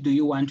message do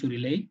you want to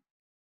relay?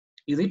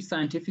 Is it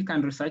scientific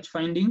and research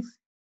findings?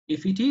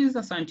 If it is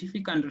a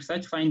scientific and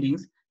research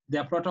findings,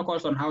 there are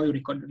protocols on how you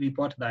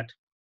report that.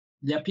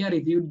 There are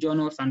peer-reviewed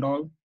journals and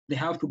all. They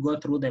have to go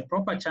through the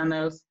proper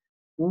channels,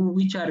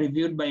 which are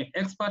reviewed by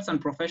experts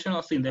and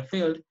professionals in the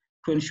field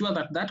to ensure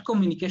that that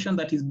communication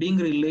that is being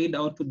relayed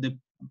out to the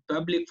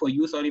public for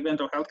use or even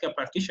to healthcare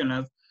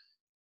practitioners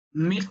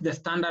meets the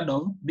standard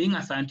of being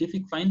a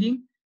scientific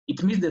finding.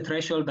 It meets the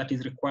threshold that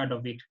is required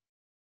of it.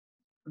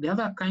 The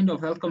other kind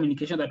of health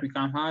communication that we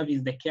can have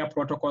is the care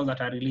protocols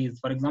that are released.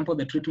 For example,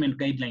 the treatment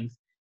guidelines.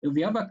 If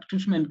we have a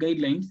treatment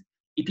guidelines,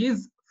 it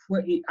is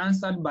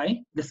answered by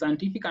the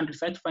scientific and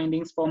research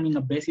findings forming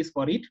a basis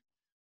for it,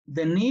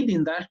 the need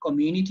in that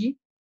community,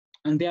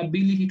 and the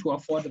ability to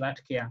afford that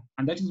care.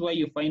 And that is why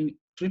you find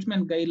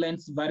treatment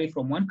guidelines vary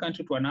from one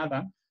country to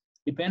another,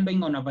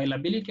 depending on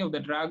availability of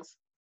the drugs,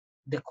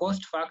 the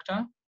cost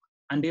factor,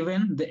 and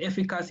even the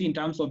efficacy in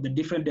terms of the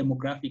different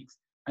demographics.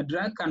 A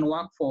drug can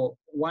work for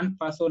one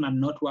person and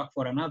not work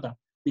for another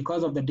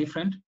because of the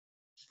different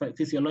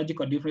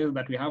physiological differences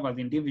that we have as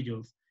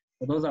individuals.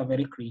 So those are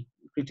very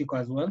critical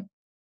as well.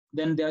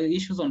 Then there are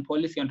issues on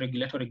policy and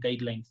regulatory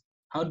guidelines.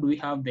 How do we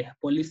have the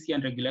policy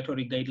and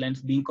regulatory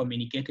guidelines being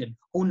communicated?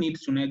 Who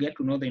needs to get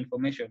to know the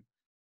information?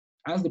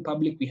 As the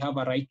public, we have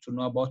a right to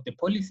know about the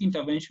policy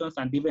interventions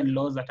and even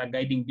laws that are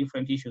guiding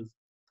different issues.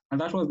 And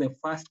that was the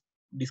first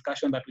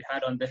discussion that we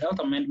had on the health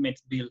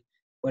amendments bill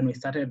when we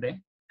started the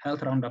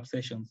health roundup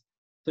sessions.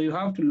 So you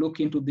have to look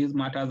into these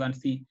matters and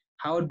see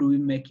how do we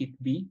make it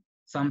be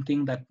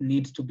something that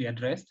needs to be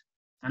addressed,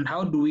 and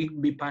how do we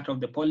be part of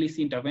the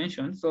policy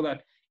intervention so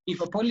that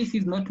if a policy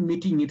is not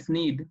meeting its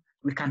need,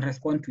 we can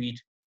respond to it.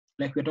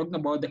 Like we're talking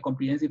about the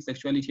comprehensive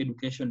sexuality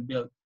education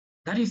bill.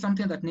 That is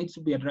something that needs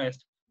to be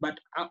addressed. But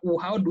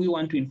how do we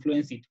want to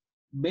influence it?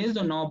 Based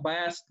on our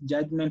biased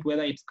judgment,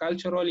 whether it's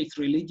cultural, it's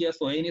religious,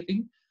 or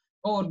anything,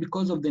 or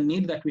because of the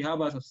need that we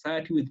have as a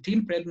society with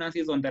teen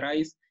pregnancies on the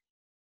rise,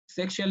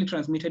 sexually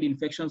transmitted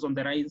infections on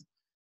the rise,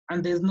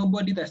 and there's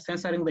nobody that's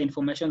censoring the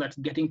information that's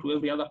getting to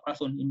every other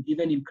person,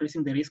 even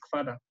increasing the risk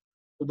further.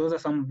 So those are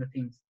some of the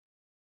things.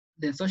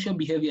 Then social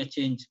behavior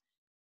change.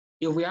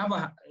 If we have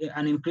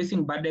an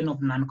increasing burden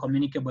of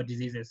non-communicable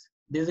diseases,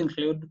 these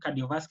include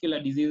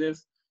cardiovascular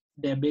diseases,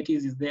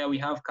 diabetes is there, we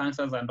have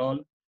cancers and all.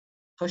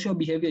 Social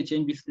behavior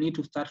change, we need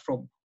to start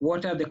from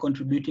what are the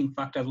contributing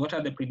factors, what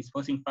are the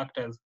predisposing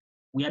factors.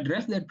 We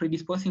address the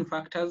predisposing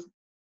factors.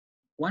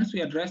 Once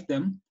we address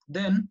them,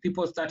 then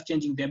people start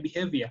changing their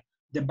behavior.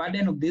 The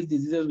burden of these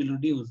diseases will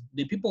reduce.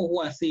 The people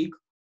who are sick,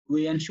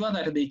 we ensure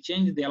that they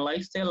change their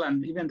lifestyle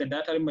and even the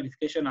dietary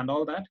modification and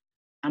all that.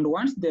 And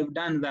once they've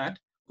done that,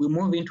 we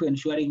move into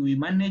ensuring we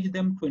manage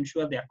them to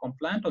ensure they are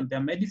compliant on their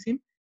medicine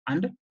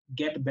and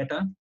get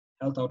better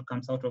health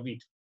outcomes out of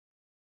it.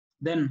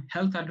 Then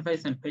health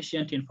advice and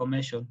patient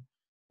information.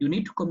 You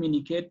need to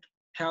communicate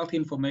health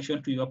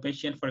information to your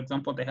patient. For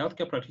example, the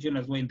healthcare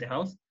practitioners who are in the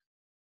house,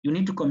 you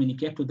need to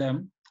communicate to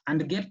them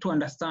and get to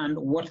understand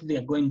what they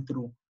are going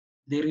through.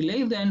 They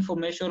relay the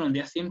information on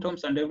their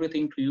symptoms and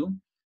everything to you,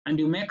 and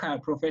you make a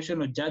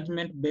professional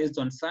judgment based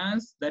on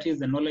science, that is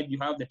the knowledge you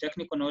have, the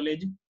technical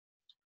knowledge.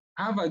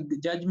 Have a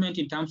judgment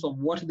in terms of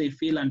what they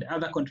feel and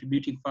other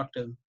contributing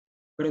factors.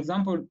 For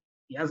example,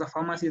 as a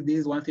pharmacist, this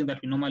is one thing that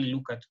we normally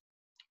look at.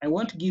 I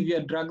won't give you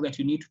a drug that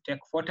you need to take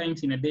 4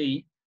 times in a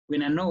day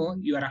when I know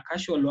you are a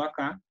casual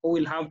worker who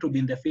will have to be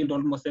in the field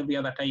almost every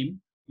other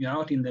time you're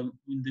out in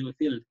the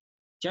field.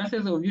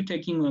 Chances of you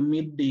taking a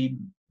midday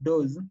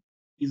dose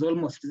is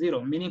almost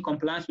zero, meaning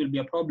compliance will be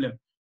a problem.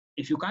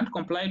 If you can't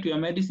comply to your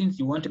medicines,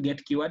 you won't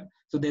get cured.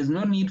 So there's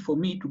no need for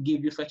me to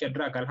give you such a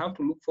drug. I'll have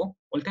to look for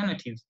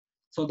alternatives.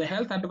 So the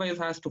health advice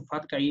has to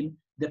factor in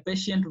the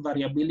patient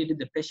variability,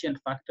 the patient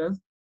factors,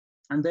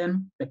 and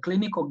then the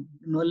clinical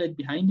knowledge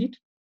behind it,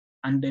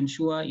 and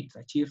ensure it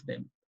achieves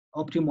the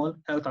optimal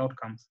health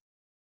outcomes.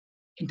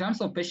 In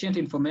terms of patient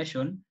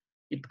information,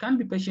 it can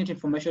be patient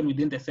information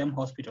within the same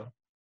hospital.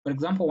 For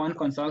example, one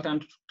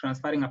consultant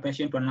transferring a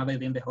patient to another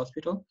within the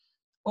hospital,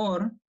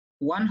 or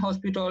one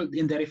hospital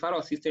in the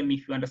referral system.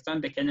 If you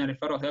understand the Kenyan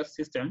referral health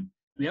system,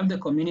 we have the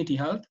community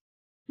health,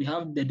 we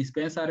have the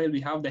dispensary,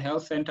 we have the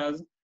health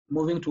centers,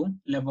 moving to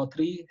level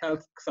 3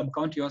 health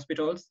sub-county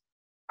hospitals,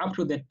 up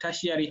to the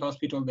tertiary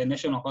hospital, the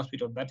national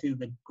hospital, that is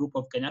the group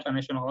of Kenyatta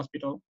National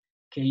Hospital,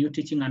 KU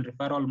Teaching and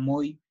Referral,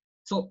 Moi.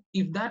 So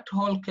if that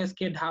whole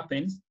cascade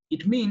happens,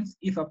 it means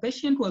if a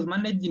patient was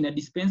managed in a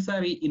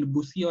dispensary in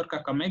Busia or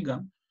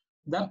Kakamega,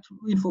 that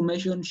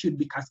information should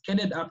be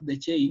cascaded up the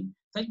chain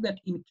such that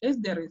in case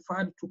they're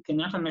referred to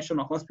Kenyatta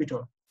National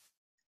Hospital,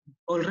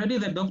 already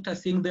the doctor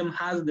seeing them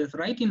has the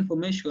right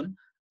information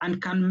and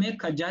can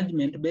make a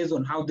judgment based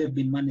on how they've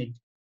been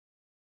managed.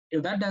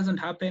 If that doesn't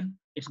happen,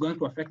 it's going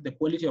to affect the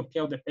quality of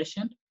care of the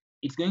patient.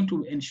 It's going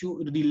to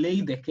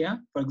delay the care.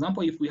 For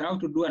example, if we have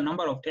to do a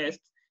number of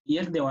tests,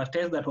 yet there were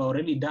tests that were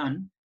already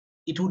done,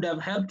 it would have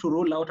helped to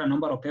rule out a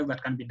number of tests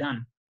that can be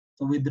done.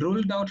 So with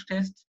ruled out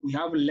tests, we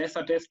have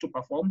lesser tests to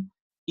perform,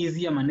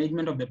 easier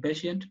management of the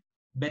patient,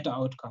 better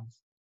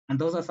outcomes. And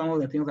those are some of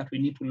the things that we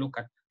need to look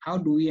at. How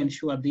do we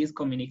ensure this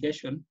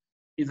communication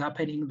is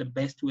happening the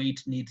best way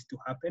it needs to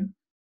happen?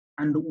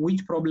 And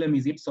which problem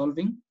is it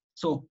solving?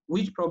 So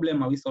which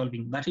problem are we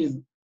solving? That is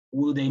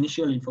with the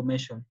initial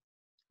information.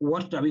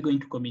 What are we going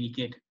to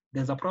communicate?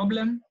 There's a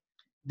problem.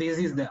 This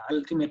is the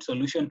ultimate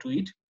solution to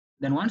it.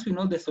 Then once we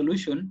know the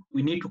solution,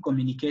 we need to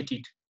communicate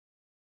it.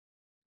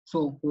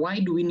 So why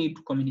do we need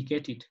to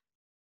communicate it?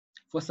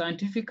 For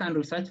scientific and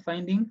research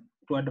finding,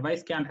 to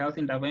advise care and health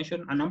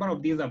intervention, a number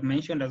of these I've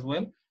mentioned as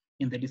well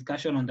in the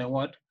discussion on the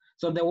what.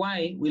 So the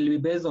why will be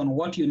based on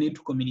what you need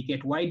to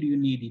communicate. Why do you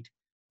need it?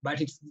 But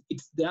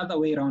it's the other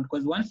way around,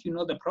 because once you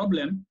know the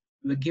problem,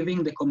 we're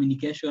giving the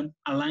communication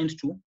aligned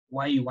to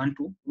why you want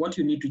to, what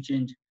you need to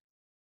change.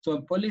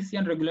 So policy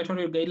and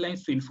regulatory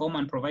guidelines to inform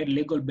and provide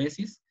legal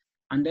basis,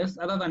 and thus,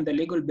 other than the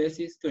legal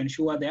basis, to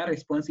ensure they are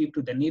responsive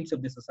to the needs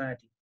of the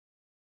society.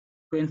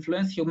 To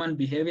influence human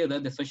behavior,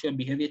 that the social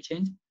behavior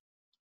change.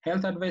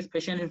 Health advice,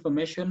 patient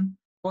information,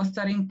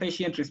 fostering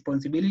patient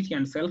responsibility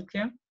and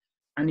self-care,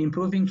 and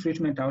improving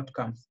treatment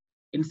outcomes.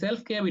 In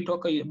self-care, we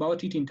talk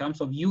about it in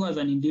terms of you as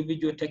an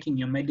individual taking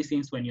your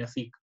medicines when you're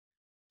sick.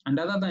 And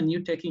other than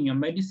you taking your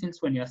medicines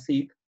when you're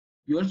sick,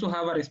 you also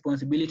have a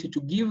responsibility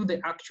to give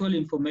the actual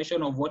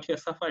information of what you're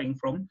suffering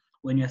from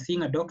when you're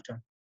seeing a doctor.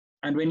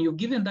 And when you've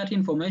given that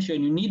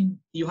information,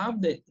 you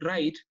have the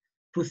right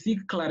to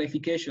seek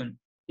clarification.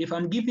 If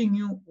I'm giving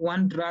you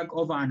one drug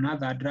over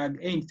another, drug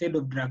A instead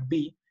of drug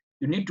B,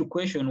 you need to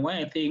question why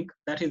I think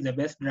that is the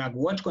best drug.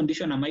 What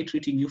condition am I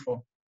treating you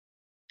for?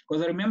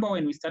 Because I remember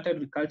when we started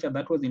agriculture,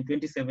 that was in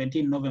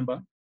 2017,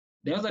 November,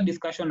 there was a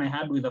discussion I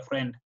had with a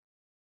friend.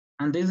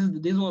 And this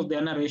was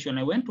the narration.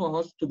 I went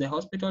to the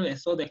hospital, I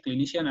saw the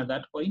clinician at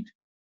that point.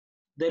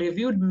 They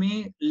reviewed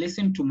me,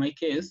 listened to my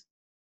case,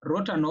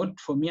 wrote a note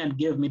for me and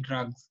gave me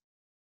drugs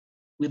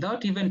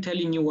without even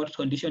telling you what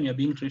condition you're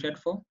being treated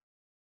for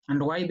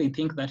and why they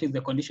think that is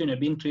the condition you're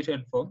being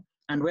treated for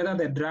and whether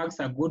the drugs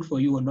are good for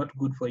you or not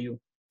good for you.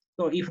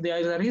 So if there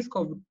is a risk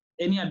of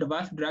any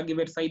adverse drug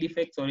event side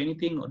effects or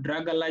anything or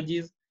drug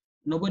allergies,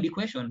 nobody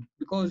questioned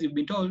because you've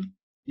been told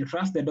you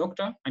trust the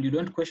doctor and you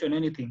don't question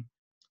anything.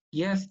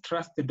 Yes,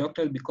 trust the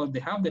doctors because they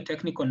have the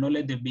technical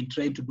knowledge, they've been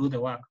trained to do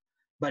the work,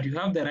 but you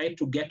have the right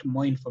to get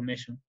more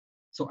information.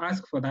 So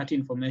ask for that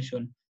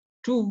information.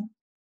 2,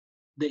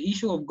 the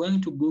issue of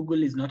going to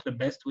Google is not the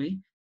best way.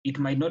 It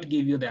might not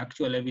give you the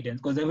actual evidence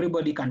because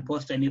everybody can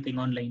post anything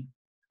online.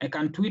 I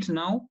can tweet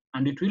now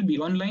and it will be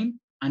online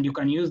and you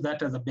can use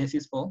that as a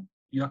basis for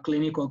your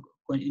clinical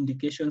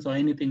indications or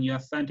anything, your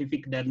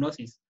scientific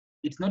diagnosis.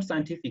 It's not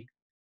scientific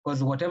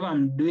because whatever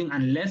I'm doing,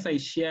 unless I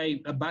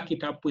back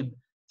it up with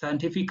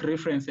scientific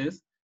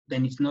references,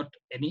 then it's not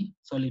any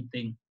solid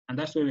thing. And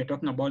that's why we're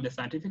talking about the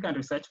scientific and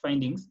research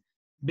findings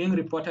being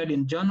reported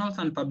in journals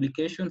and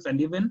publications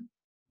and even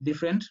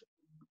different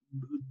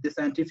the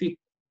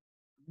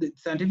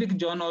scientific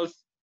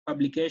journals,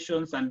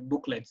 publications, and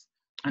booklets,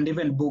 and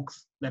even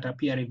books that are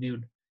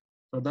peer-reviewed.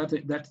 So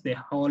that's the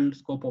whole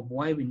scope of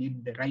why we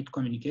need the right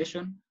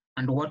communication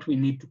and what we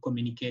need to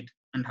communicate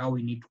and how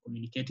we need to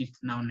communicate it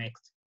now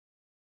next.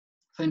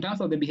 So in terms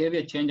of the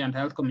behavior change and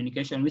health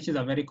communication, which is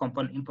a very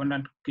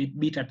important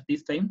bit at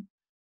this time,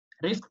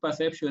 risk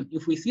perception,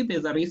 if we see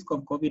there's a risk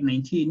of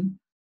COVID-19,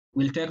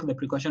 we'll take the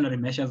precautionary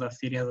measures as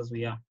serious as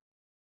we are.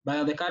 But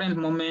at the current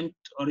moment,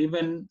 or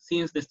even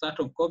since the start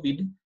of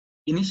COVID,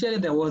 initially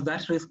there was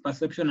that risk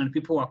perception and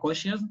people were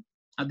cautious.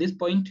 At this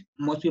point,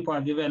 most people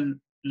have even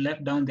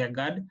let down their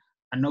guard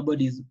and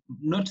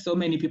not so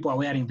many people are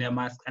wearing their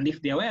mask. And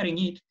if they're wearing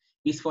it,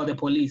 it's for the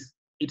police.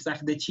 It's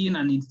at the chin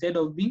and instead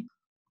of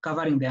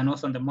covering their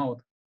nose and the mouth.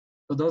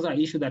 So those are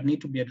issues that need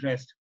to be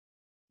addressed.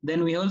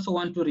 Then we also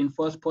want to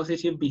reinforce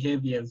positive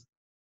behaviors.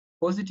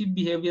 Positive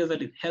behaviors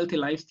that is healthy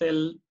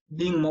lifestyle,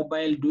 being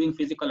mobile, doing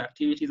physical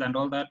activities and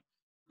all that.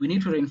 We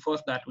need to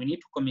reinforce that. We need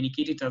to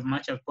communicate it as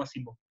much as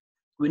possible.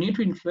 We need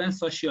to influence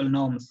social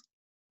norms.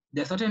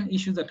 There are certain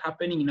issues that are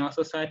happening in our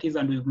societies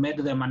and we've made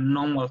them a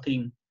normal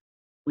thing.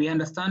 We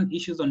understand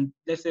issues on,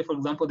 let's say, for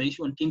example, the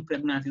issue on teen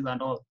pregnancies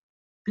and all.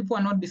 People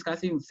are not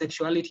discussing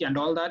sexuality and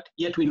all that,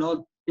 yet we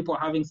know people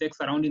are having sex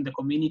around in the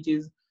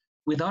communities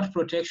without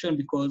protection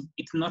because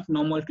it's not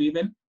normal to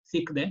even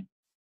seek the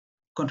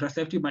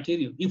contraceptive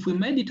material. If we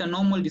made it a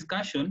normal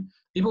discussion,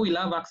 people will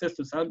have access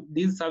to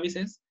these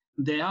services.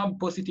 They have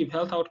positive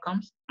health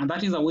outcomes, and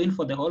that is a win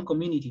for the whole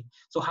community.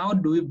 So how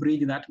do we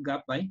bridge that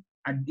gap by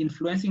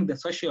influencing the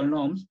social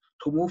norms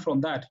to move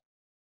from that?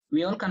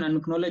 We all can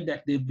acknowledge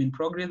that there's been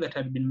progress that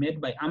has been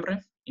made by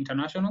AMREF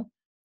International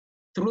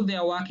through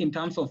their work in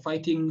terms of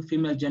fighting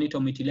female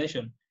genital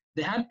mutilation.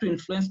 They had to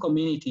influence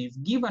communities,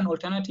 give an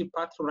alternative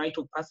path to rite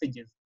of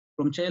passages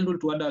from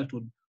childhood to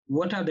adulthood.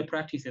 What are the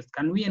practices?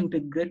 Can we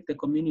integrate the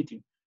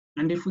community?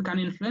 And if we can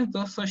influence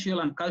those social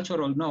and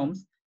cultural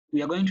norms,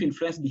 we are going to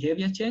influence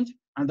behavior change,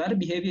 and that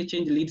behavior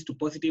change leads to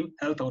positive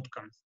health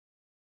outcomes.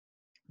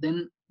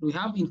 Then we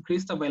have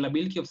increased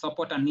availability of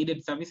support and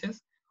needed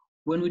services.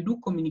 When we do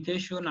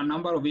communication, a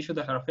number of issues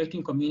that are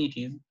affecting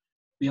communities,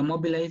 we are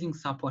mobilizing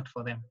support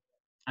for them.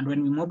 And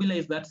when we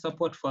mobilize that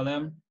support for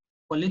them,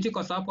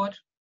 political support,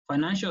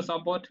 financial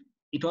support,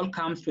 it all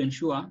comes to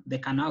ensure they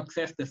can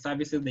access the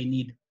services they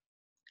need.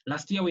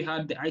 Last year, we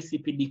had the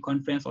ICPD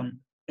conference on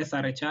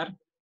SRHR.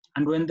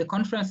 And when the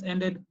conference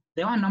ended,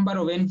 there were a number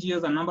of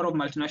NGOs, a number of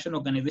multinational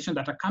organizations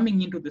that are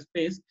coming into the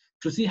space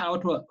to see how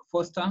to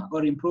foster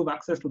or improve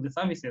access to the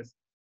services.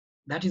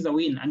 That is a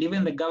win. And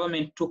even the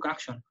government took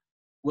action.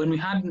 When we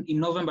had in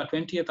November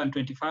 20th and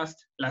 21st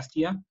last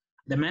year,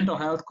 the mental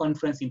health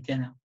conference in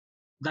Kenya,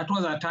 that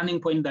was a turning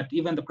point that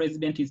even the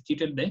president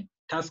instituted the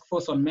task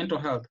force on mental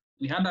health.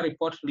 We had a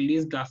report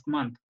released last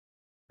month.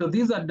 So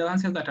these are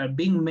advances that are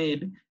being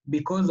made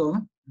because of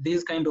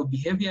this kind of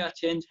behavior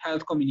change,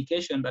 health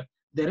communication, that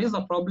there is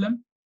a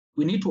problem,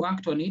 we need to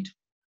act on it.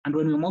 And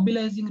when we're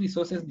mobilizing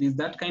resources, there's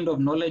that kind of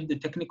knowledge, the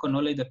technical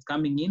knowledge that's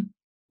coming in,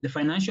 the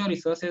financial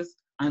resources,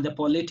 and the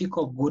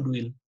political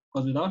goodwill.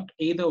 Because without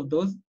either of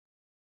those,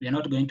 we are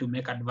not going to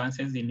make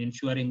advances in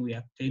ensuring we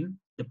attain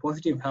the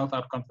positive health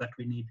outcomes that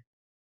we need.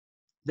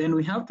 Then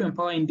we have to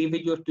empower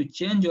individuals to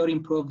change or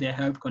improve their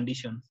health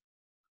conditions.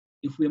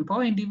 If we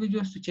empower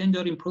individuals to change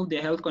or improve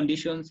their health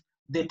conditions,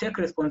 they take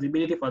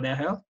responsibility for their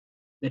health,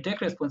 they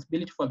take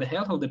responsibility for the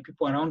health of the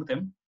people around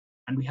them,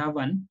 and we have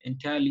an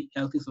entirely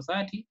healthy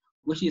society,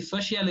 which is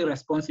socially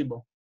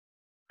responsible.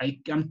 I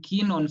am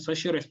keen on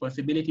social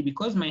responsibility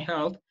because my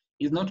health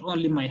is not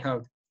only my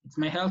health, it's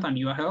my health and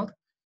your health.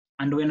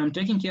 And when I'm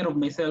taking care of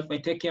myself, I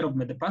take care of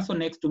the person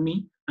next to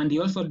me, and he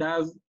also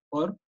does,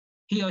 or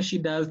he or she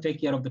does take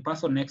care of the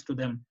person next to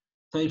them.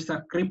 So it's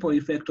a ripple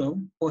effect of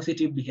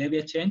positive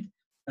behavior change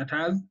that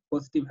has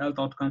positive health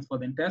outcomes for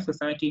the entire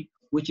society,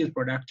 which is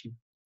productive.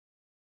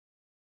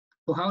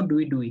 So how do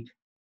we do it?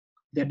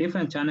 There are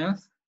different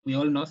channels. We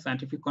all know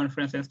scientific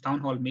conferences, town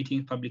hall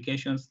meetings,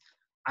 publications,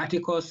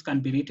 articles can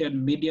be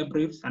written, media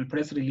briefs and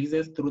press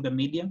releases through the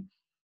media,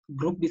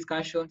 group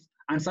discussions,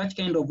 and such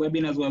kind of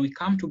webinars where we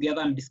come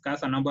together and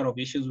discuss a number of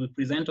issues, we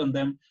present on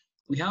them.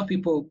 We have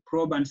people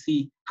probe and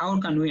see how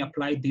can we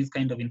apply this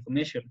kind of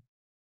information.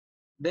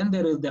 Then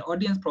there is the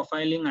audience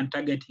profiling and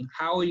targeting.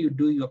 How you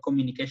do your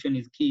communication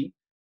is key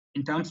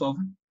in terms of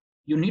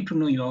you need to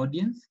know your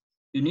audience.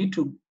 You need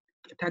to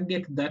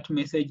target that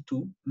message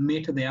to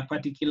meet their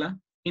particular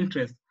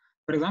interest.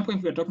 For example,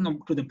 if you're talking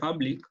to the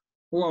public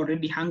who are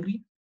already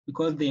hungry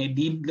because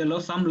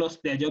some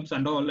lost their jobs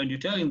and all, and you're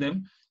telling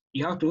them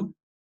you have to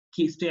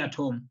stay at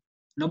home.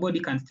 Nobody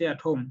can stay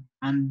at home.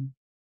 And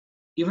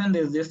even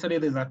yesterday,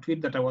 there's a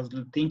tweet that I was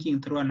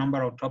thinking through a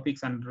number of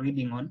topics and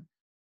reading on.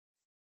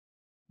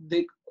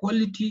 The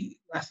quality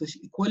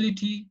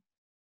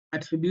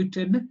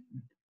attributed,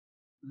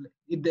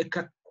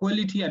 the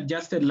quality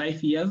adjusted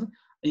life years,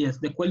 yes,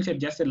 the quality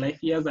adjusted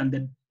life years and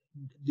the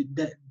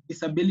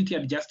disability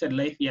adjusted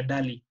life year,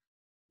 DALY,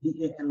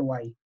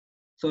 DALY.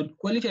 So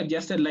quality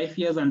adjusted life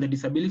years and the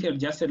disability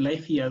adjusted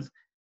life years,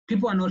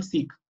 people are not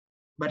sick,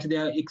 but they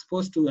are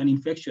exposed to an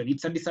infection.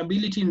 It's a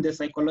disability in the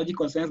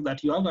psychological sense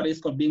that you have a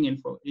risk of being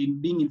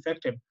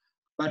infected,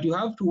 but you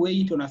have to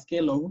weigh it on a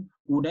scale of,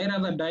 would I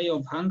rather die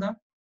of hunger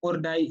or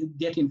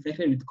get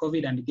infected with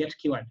COVID and get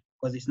cured?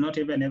 Because it's not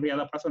even every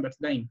other person that's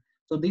dying.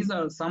 So these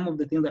are some of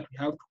the things that we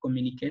have to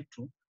communicate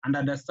to and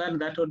understand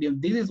that audience.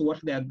 This is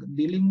what they are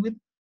dealing with.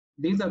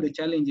 These are the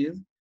challenges.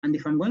 And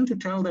if I'm going to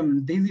tell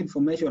them this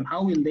information,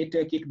 how will they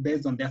take it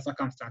based on their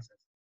circumstances?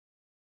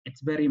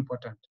 It's very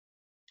important.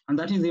 And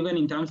that is even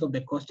in terms of the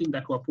costing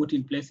that were put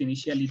in place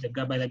initially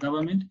by the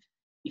government.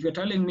 If you're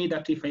telling me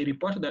that if I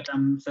report that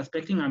I'm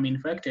suspecting I'm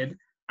infected,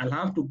 I'll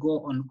have to go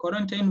on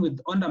quarantine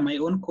under my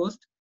own cost,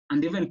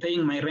 and even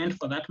paying my rent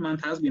for that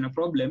month has been a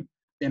problem,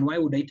 then why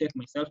would I take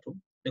myself to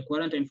the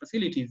quarantine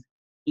facilities?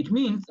 It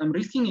means I'm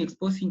risking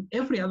exposing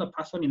every other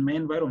person in my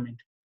environment.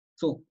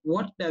 So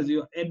what does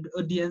your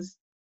audience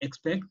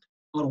expect,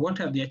 or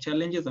what are their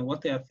challenges and what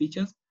are their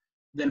features?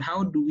 Then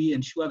how do we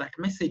ensure that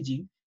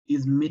messaging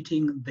is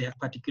meeting their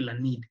particular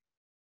need?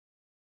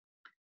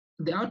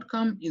 The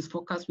outcome is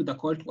focused with a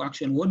call to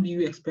action. What do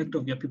you expect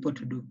of your people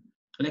to do?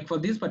 Like for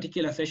this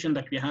particular session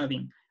that we're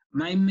having,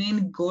 my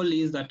main goal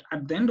is that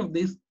at the end of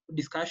this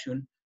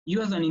discussion,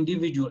 you as an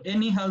individual,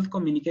 any health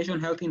communication,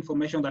 health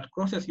information that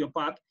crosses your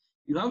path,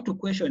 you have to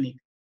question it.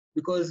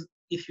 Because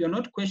if you're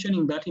not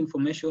questioning that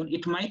information,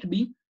 it might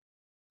be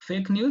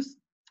fake news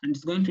and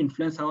it's going to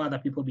influence how other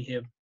people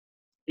behave.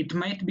 It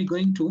might be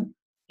going to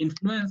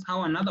influence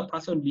how another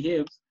person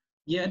behaves,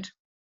 yet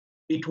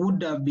it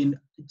would have been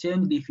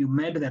changed if you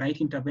made the right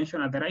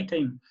intervention at the right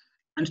time.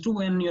 And two,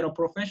 when you're a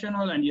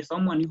professional and you're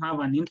someone you have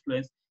an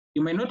influence,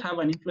 you may not have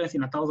an influence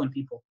in 1,000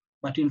 people,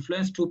 but to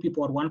influence 2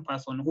 people or 1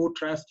 person who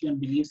trusts you and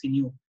believes in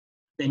you,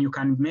 then you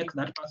can make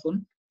that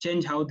person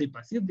change how they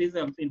perceive this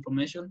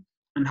information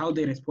and how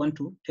they respond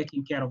to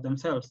taking care of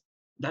themselves.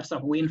 That's a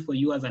win for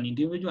you as an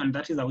individual, and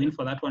that is a win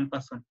for that one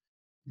person.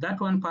 That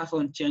one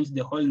person changed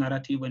the whole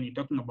narrative when you're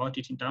talking about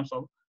it in terms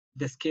of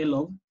the scale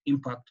of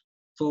impact.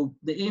 So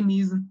the aim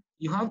is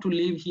you have to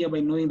live here by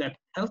knowing that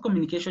health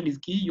communication is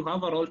key. You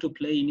have a role to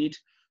play in it.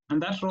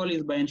 And that role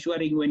is by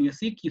ensuring when you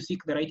seek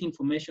the right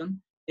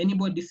information.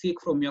 Anybody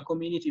sick from your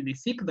community, they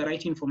seek the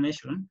right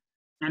information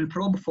and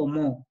probe for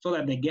more so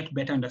that they get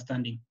better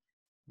understanding.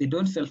 They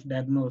don't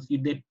self-diagnose.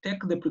 They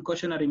take the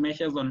precautionary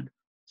measures on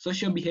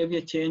social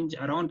behavior change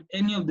around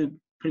any of the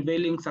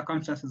prevailing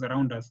circumstances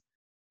around us,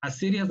 as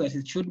serious as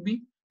it should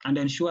be, and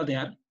ensure they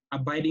are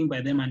abiding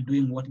by them and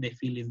doing what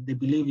they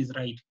believe is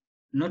right.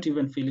 Not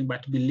even feeling,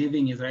 but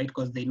believing is right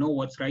because they know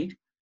what's right.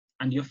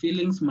 And your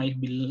feelings might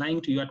be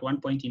lying to you at one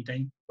point in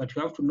time, but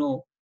you have to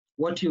know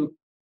what you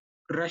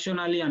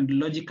rationally and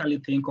logically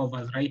think of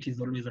as right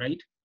is always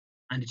right,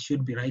 and it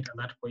should be right at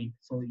that point.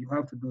 So you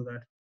have to do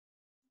that.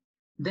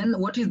 Then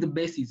what is the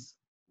basis?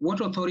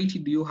 What authority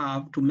do you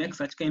have to make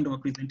such kind of a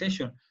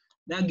presentation?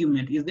 The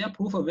argument, is there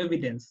proof of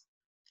evidence?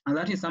 And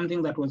that is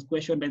something that was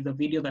questioned in the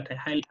video that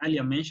I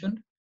earlier mentioned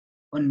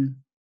on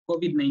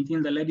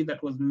COVID-19, the lady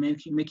that was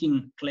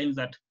making claims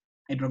that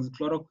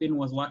hydroxychloroquine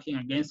was working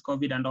against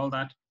COVID and all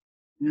that.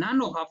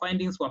 None of her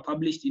findings were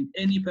published in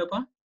any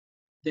paper.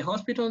 The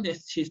hospital that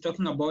she's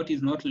talking about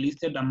is not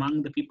listed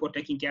among the people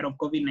taking care of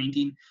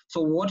COVID-19.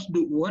 So what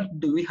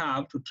do we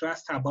have to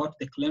trust her about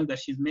the claims that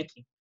she's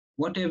making?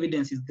 What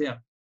evidence is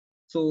there?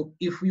 So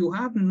if you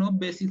have no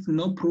basis,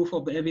 no proof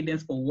of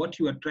evidence for what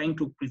you are trying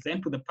to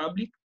present to the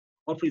public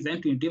or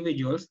present to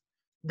individuals,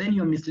 then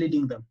you're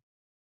misleading them.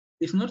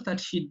 It's not that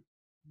she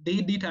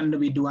did it and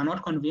we were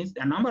not convinced.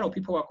 A number of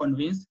people were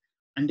convinced,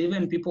 and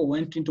even people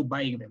went into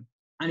buying them.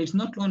 And it's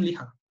not only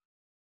her.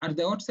 At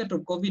the outset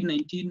of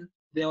COVID-19,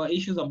 there were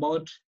issues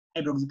about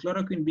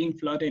hydroxychloroquine being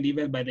flouted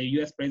even by the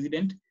US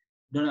President,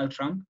 Donald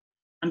Trump.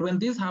 And when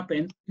this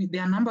happened,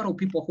 there are a number of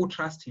people who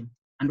trust him.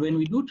 And when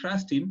we do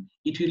trust him,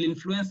 it will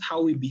influence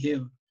how we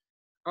behave.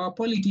 Our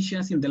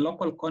politicians in the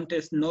local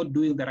context not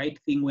doing the right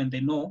thing when they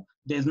know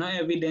there's no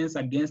evidence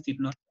against it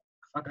not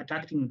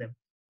attacking them.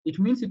 It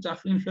means it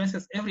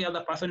influences every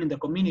other person in the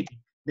community.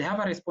 They have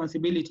a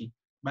responsibility,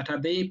 but are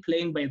they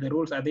playing by the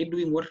rules? Are they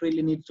doing what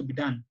really needs to be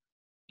done?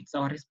 It's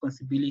our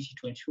responsibility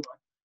to ensure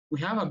we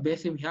have a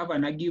basis, we have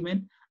an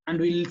argument, and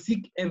we'll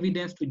seek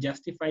evidence to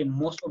justify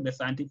most of the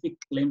scientific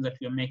claims that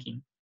we are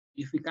making.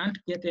 If we can't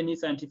get any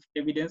scientific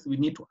evidence, we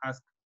need to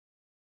ask.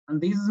 And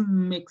this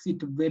makes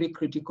it very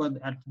critical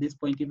at this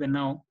point, even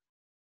now.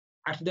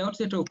 At the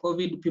outset of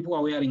COVID, people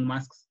are wearing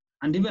masks.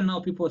 And even now,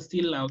 people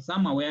still,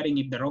 some are wearing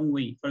it the wrong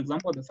way. For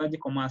example, the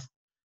surgical mask.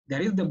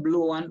 There is the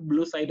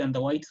blue side and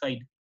the white side.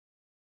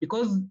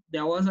 Because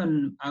there was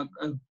a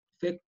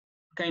fake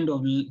kind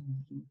of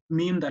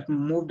meme that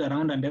moved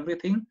around and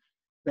everything,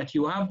 that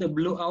you have the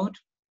blue out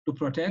to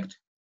protect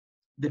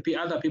the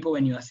other people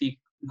when you are sick.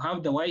 You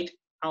have the white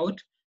out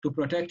to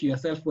protect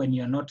yourself when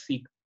you are not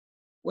sick.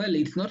 Well,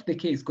 it's not the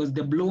case, because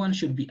the blue one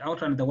should be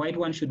out and the white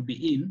one should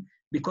be in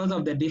because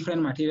of the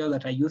different materials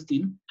that are used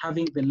in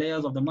having the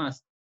layers of the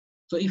mask.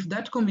 So if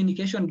that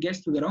communication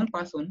gets to the wrong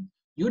person,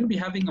 you'd be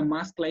having a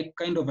mask like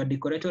kind of a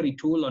decoratory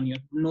tool on your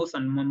nose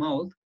and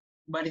mouth,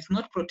 but it's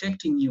not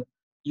protecting you.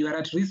 You are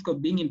at risk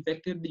of being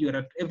infected.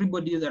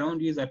 Everybody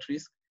around you is at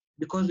risk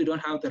because you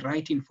don't have the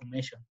right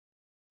information.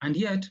 And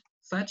yet,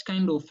 such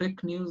kind of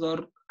fake news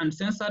or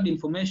uncensored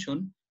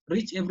information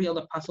reach every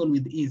other person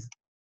with ease.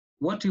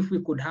 What if we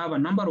could have a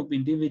number of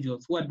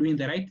individuals who are doing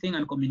the right thing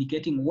and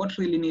communicating what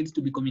really needs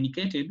to be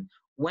communicated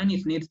when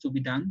it needs to be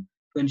done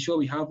to ensure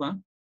we have a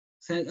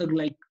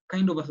like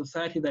kind of a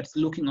society that's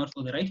looking out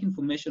for the right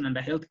information and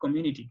a healthy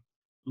community?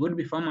 It would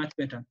be far much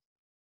better.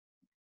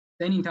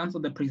 Then in terms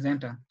of the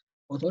presenter,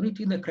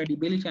 authority, the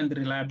credibility and the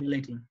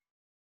reliability.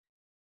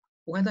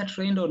 Whether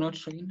trained or not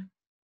trained,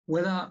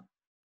 whether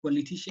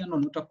politician or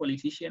not a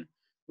politician,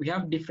 we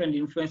have different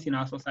influence in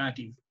our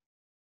societies.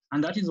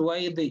 And that is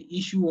why the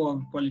issue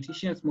of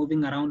politicians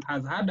moving around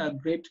has had a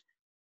great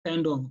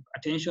kind of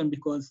attention,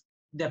 because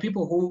there are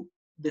people who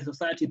the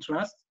society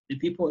trusts,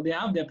 they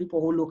have their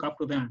people who look up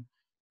to them.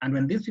 And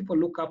when these people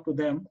look up to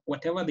them,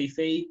 whatever they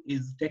say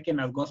is taken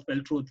as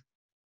gospel truth.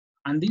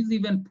 And this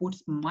even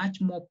puts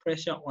much more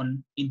pressure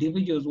on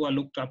individuals who are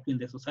looked up to in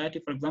the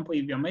society. For example,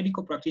 if you're a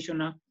medical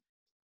practitioner,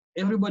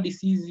 everybody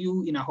sees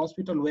you in a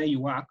hospital where you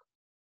work,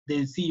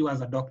 they see you as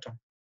a doctor.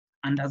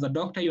 And as a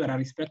doctor, you are a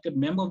respected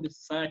member of the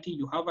society.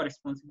 You have a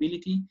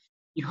responsibility.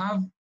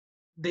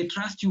 They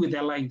trust you with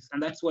their lives.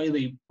 And that's why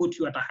they put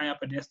you at a higher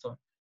pedestal.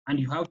 And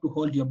you have to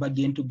hold your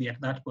bargain to be at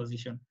that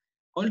position.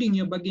 Holding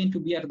your bargain to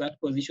be at that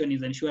position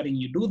is ensuring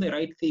you do the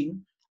right thing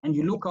and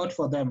you look out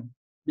for them.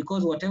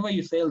 Because whatever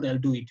you say, they'll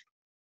do it.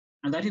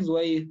 And that is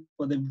why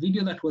for the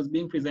video that was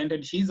being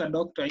presented, she's a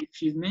doctor. If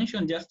she's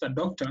mentioned just a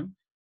doctor,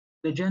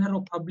 the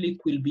general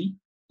public will be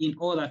in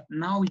awe that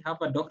now we have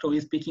a doctor who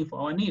is speaking for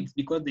our needs,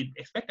 because they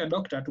expect a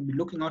doctor to be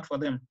looking out for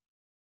them.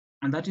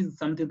 And that is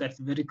something that's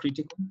very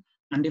critical.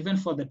 And even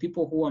for the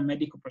people who are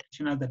medical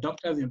practitioners, the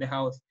doctors in the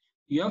house,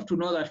 you have to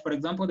know that, for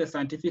example, the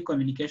scientific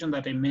communication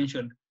that I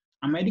mentioned,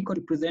 a medical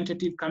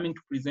representative coming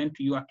to present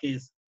to you a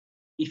case,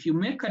 if you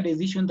make a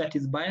decision that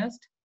is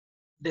biased,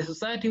 the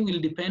society will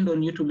depend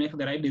on you to make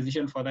the right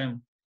decision for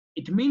them.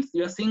 It means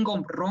your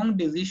single wrong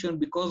decision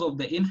because of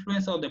the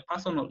influence of the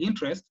personal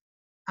interest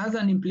has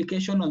an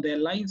implication on the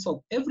lives of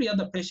every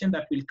other patient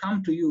that will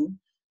come to you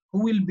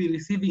who will be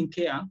receiving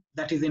care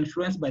that is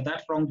influenced by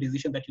that wrong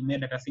decision that you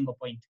made at a single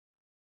point.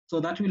 So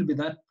that will be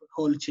that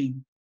whole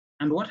chain.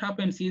 And what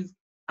happens is,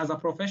 as a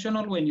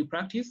professional, when you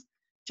practice,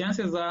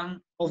 chances are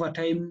over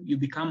time you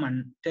become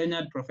a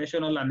tenured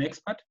professional, an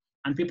expert,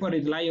 and people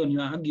rely on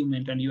your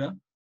argument and your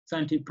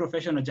scientific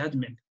professional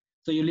judgment.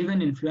 So you'll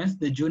even influence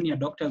the junior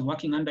doctors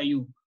working under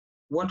you.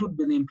 What would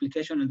be the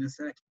implication in the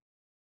society?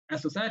 A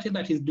society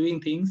that is doing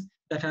things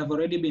that have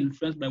already been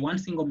influenced by one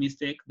single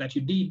mistake that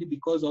you did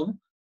because of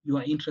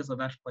your interest at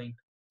that point.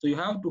 So you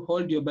have to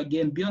hold your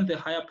bargain beyond the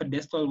higher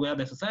pedestal where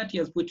the society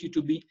has put you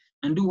to be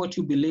and do what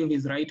you believe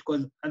is right.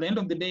 Because at the end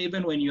of the day,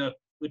 even when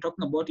we're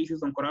talking about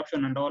issues on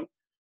corruption and all,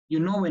 you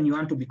know when you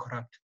want to be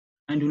corrupt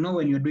and you know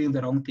when you're doing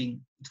the wrong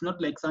thing. It's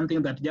not like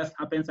something that just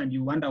happens and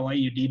you wonder why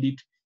you did it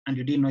and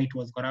you didn't know it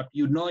was corrupt.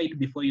 You know it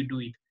before you do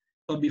it.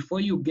 So before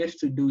you get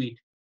to do it,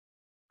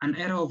 an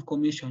error of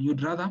commission,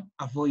 you'd rather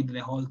avoid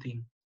the whole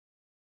thing.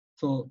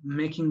 So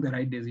making the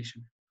right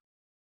decision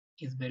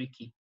is very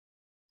key.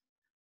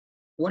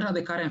 What are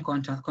the current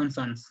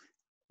concerns?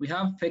 We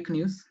have fake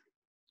news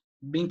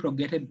being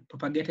propagated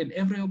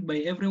by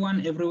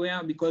everyone,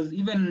 everywhere, because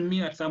even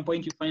me at some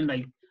point you find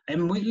like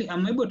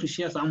I'm able to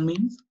share some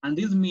memes, and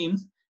these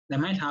memes, they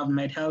might have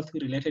health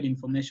related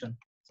information.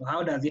 So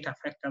how does it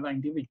affect other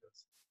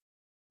individuals?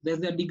 There's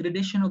the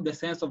degradation of the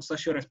sense of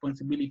social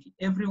responsibility.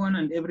 Everyone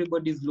and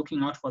everybody is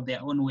looking out for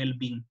their own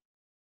well-being.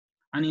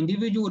 An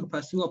individual would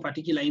pursue a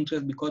particular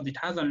interest because it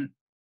has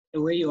a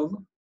way of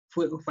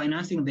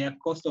financing their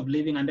cost of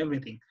living and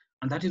everything.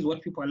 And that is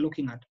what people are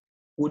looking at.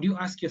 Would you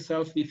ask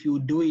yourself if you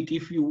do it,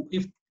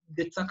 if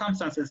the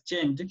circumstances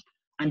change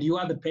and you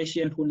are the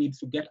patient who needs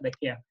to get the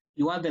care,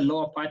 You are the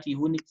lower party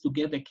who needs to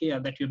get the care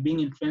that you're being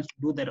influenced to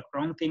do the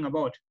wrong thing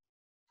about.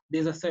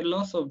 There's a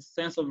loss of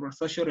sense of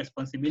social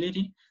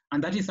responsibility,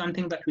 and that is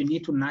something that we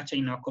need to nurture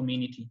in our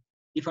community.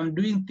 If I'm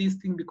doing this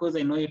thing because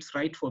I know it's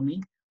right for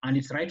me and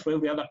it's right for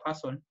every other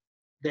person,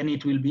 then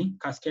it will be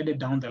cascaded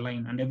down the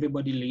line and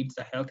everybody leads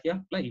a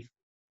healthier life.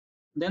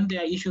 Then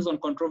there are issues on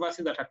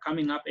controversies that are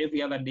coming up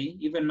every other day.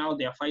 Even now,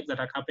 there are fights that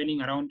are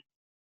happening around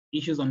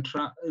issues on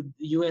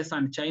US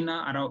and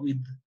China around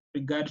with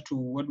regard to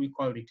what we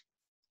call it,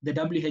 the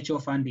WHO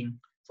funding.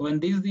 So when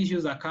these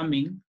issues are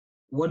coming,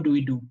 what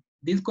do?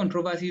 These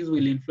controversies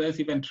will influence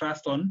even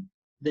trust on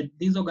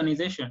these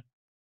organizations.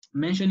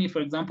 Mention it,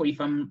 for example,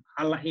 if I'm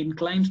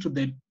inclined to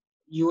the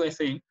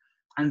USA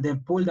and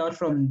they've pulled out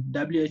from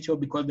WHO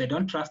because they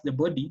don't trust the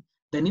body,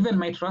 then even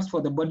my trust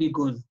for the body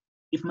goes.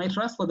 If my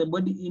trust for the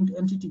body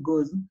entity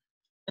goes,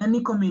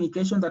 any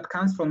communication that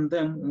comes from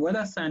them,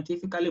 whether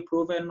scientifically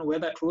proven,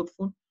 whether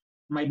truthful,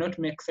 might not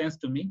make sense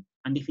to me.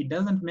 And if it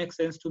doesn't make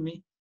sense to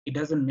me, it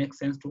doesn't make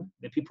sense to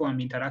the people I'm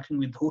interacting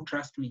with who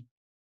trust me.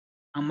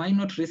 Am I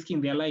not risking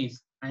their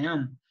lives? I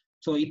am.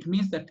 So it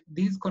means that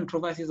these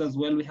controversies as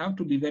well, we have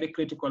to be very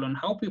critical on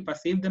how we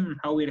perceive them and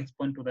how we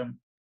respond to them.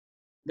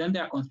 Then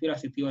there are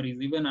conspiracy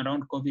theories. Even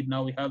around COVID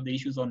now, we have the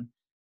issues on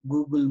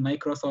Google,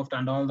 Microsoft,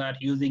 and all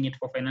that, using it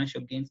for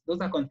financial gains. Those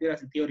are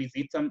conspiracy theories.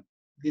 It's a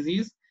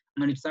disease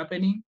and it's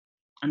happening,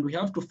 and we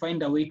have to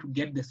find a way to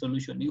get the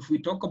solution. If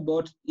we talk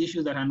about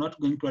issues that are not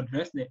going to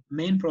address the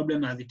main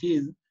problem as it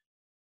is,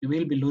 we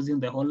will be losing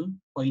the whole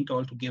point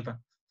altogether.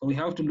 So we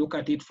have to look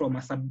at it from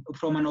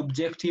an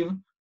objective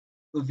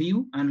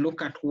view and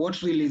look at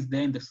what really is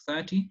there in the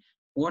society,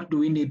 what do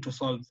we need to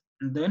solve.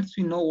 And once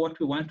we know what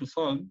we want to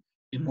solve,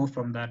 we move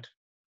from that.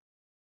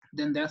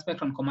 Then the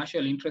aspect on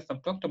commercial interest,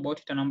 I've talked about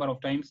it a number of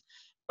times,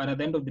 but at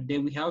the end of the day,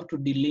 we have to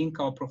delink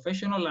our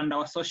professional and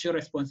our social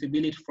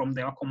responsibility from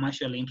our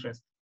commercial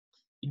interest.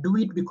 You do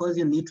it because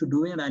you need to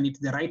do it and it's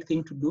the right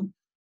thing to do.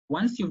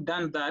 Once you've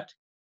done that,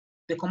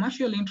 the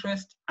commercial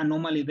interests are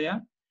normally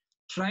there.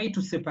 Try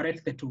to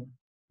separate the two.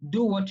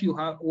 Do what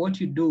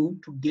you do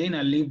to gain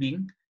a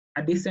living,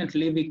 a decent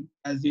living,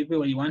 as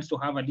everybody wants to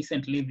have a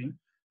decent living,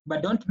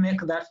 but don't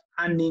make that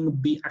earning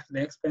be at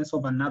the expense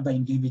of another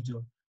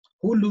individual.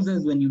 Who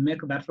loses when you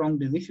make that wrong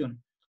decision?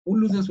 Who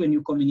loses when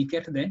you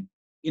communicate the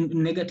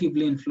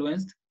negatively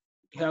influenced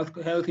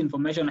health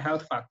information,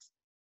 health facts?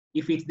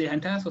 If it's the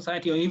entire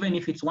society, or even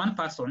if it's one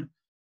person,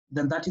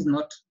 then that is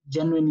not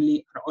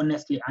genuinely or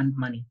honestly earned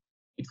money.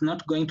 It's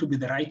not going to be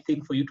the right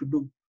thing for you to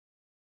do.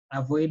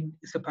 Avoid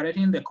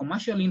separating the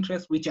commercial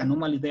interests, which are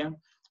normally there,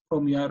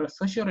 from your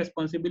social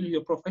responsibility,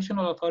 your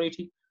professional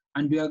authority,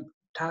 and your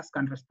task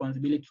and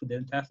responsibility to the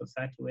entire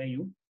society where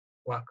you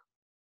work.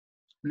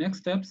 Next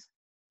steps,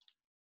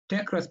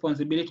 take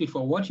responsibility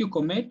for what you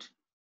commit,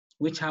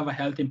 which have a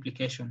health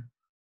implication.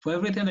 For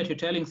everything that you're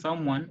telling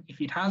someone,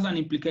 if it has an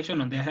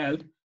implication on their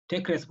health,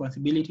 take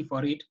responsibility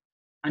for it.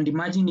 And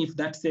imagine if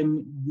that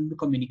same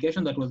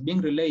communication that was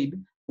being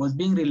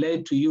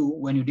relayed to you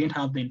when you didn't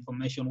have the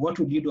information. What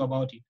would you do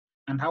about it?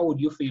 And how would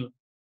you feel?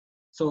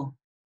 So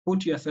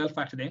put yourself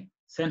at the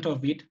center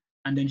of it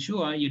and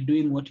ensure you're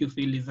doing what you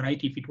feel is right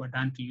if it were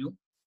done to you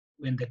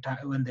when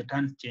the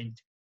times change.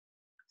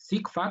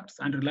 Seek facts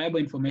and reliable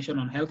information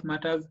on health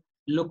matters.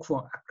 Look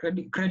for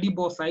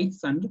credible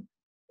sites and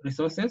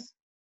resources.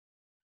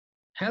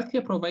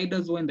 Healthcare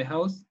providers who are in the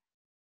house,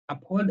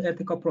 uphold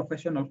ethical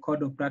professional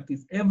code of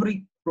practice.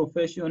 Every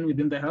profession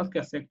within the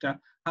healthcare sector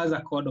has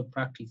a code of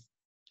practice.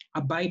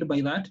 Abide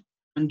by that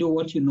and do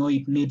what you know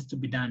it needs to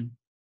be done.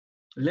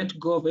 Let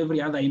go of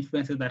every other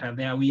influences that are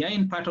there. We are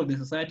in part of the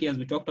society, as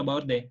we talked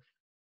about the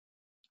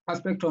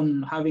aspect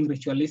on having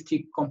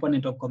ritualistic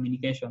component of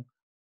communication.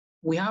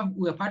 We are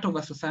part of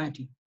a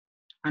society,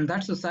 and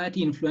that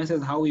society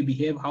influences how we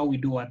behave, how we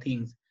do our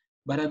things.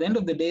 But at the end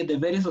of the day, the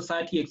very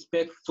society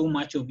expects so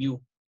much of you.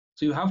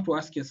 So you have to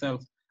ask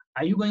yourself,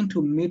 are you going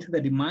to meet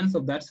the demands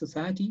of that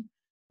society,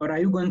 or are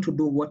you going to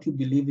do what you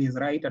believe is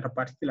right at a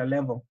particular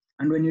level?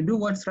 And when you do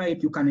what's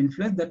right, you can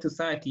influence that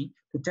society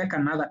to take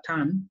another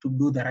turn to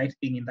do the right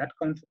thing in that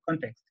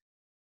context.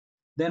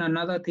 Then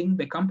another thing,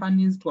 the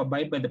companies to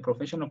abide by the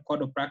professional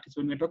code of practice.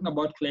 When we're talking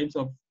about claims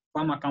of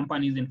pharma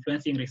companies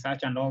influencing research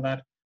and all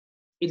that,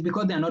 it's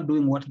because they're not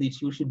doing what they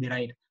should be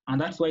right. And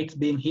that's why it's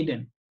being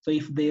hidden. So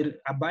if they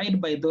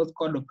abide by those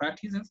code of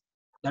practices,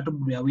 that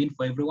would be a win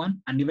for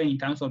everyone. And even in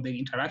terms of the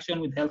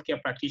interaction with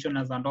healthcare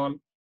practitioners and all.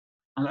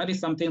 And that is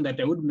something that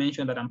I would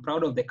mention that I'm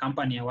proud of the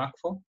company I work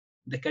for,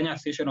 the Kenya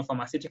Association of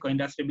Pharmaceutical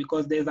Industry,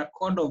 because there's a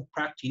code of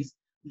practice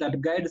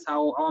that guides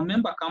how our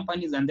member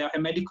companies and their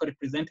medical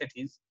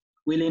representatives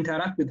will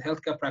interact with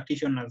healthcare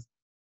practitioners.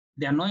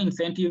 There are no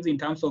incentives in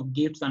terms of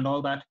gifts and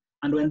all that.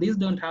 And when these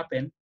don't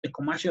happen, the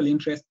commercial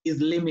interest is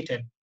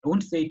limited. I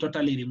won't say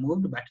totally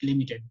removed, but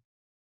limited.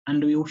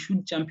 And we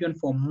should champion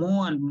for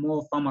more and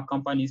more pharma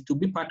companies to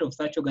be part of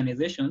such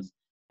organizations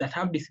that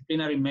have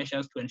disciplinary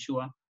measures to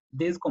ensure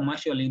these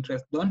commercial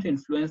interests don't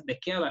influence the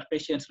care that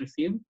patients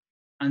receive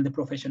and the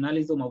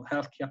professionalism of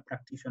healthcare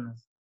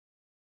practitioners.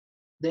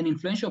 Then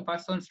influential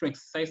persons to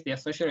exercise their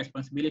social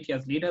responsibility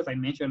as leaders, I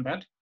mentioned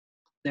that.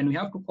 Then we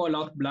have to call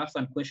out bluffs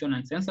and question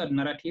uncensored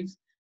narratives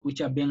which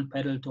are being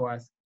peddled to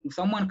us. If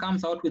someone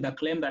comes out with a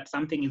claim that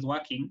something is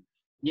working,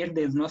 yet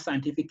there's no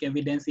scientific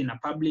evidence in a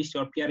published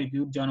or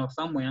peer-reviewed journal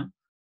somewhere,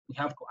 we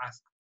have to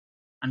ask.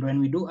 And when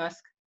we do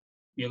ask,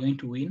 we are going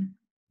to win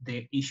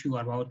the issue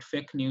about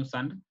fake news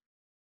and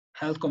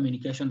health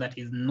communication that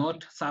is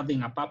not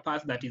serving a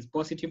purpose that is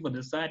positive for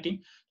the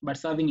society, but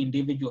serving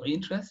individual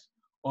interests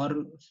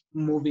or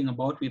moving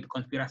about with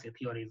conspiracy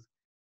theories.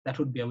 That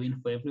would be a win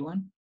for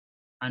everyone.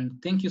 And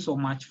thank you so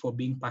much for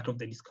being part of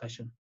the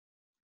discussion.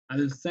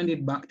 I'll send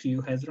it back to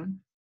you, Hezron.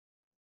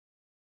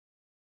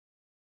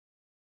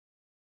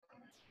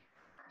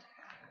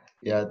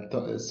 Yeah,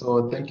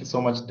 so thank you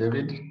so much,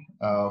 David,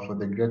 for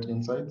the great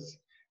insights.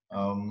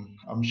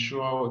 I'm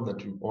sure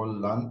that you all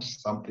learned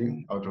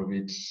something out of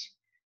it.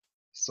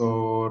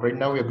 So right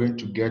now we are going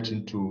to get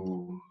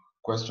into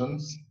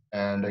questions,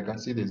 and I can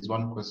see there's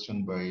one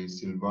question by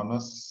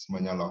Silvanus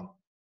Manyala.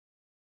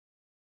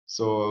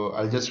 So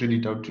I'll just read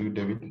it out to you,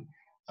 David.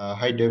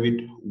 Hi,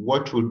 David.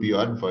 What would be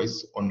your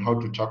advice on how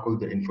to tackle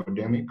the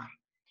infodemic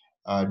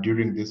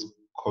during this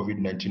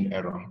COVID-19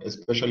 era,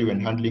 especially when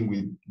handling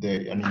with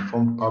the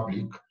uninformed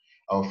public,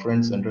 our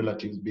friends and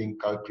relatives being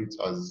culprits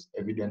as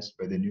evidenced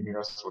by the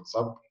numerous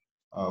WhatsApp,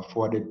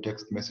 forwarded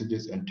text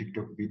messages and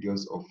TikTok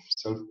videos of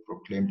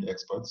self-proclaimed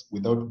experts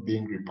without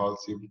being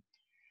repulsive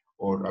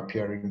or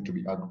appearing to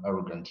be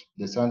arrogant.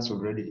 The science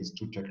already is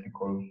too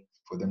technical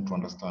for them to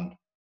understand.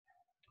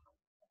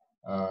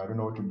 I don't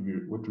know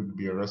what would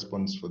be a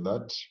response for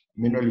that.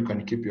 Meanwhile, you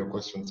can keep your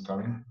questions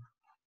coming.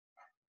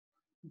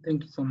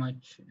 Thank you so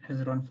much,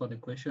 Hezron, for the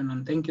question.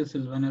 And thank you,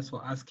 Silvanus,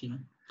 for asking.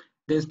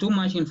 There's too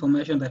much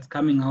information that's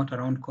coming out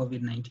around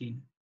COVID-19.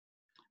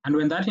 And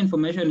when that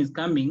information is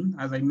coming,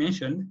 as I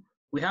mentioned,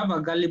 we have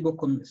a gullible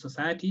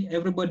society.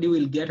 Everybody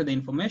will get the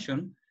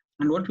information.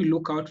 And what we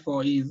look out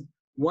for is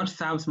what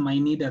serves my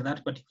need at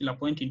that particular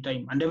point in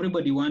time. And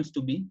everybody wants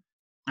to be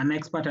an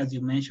expert, as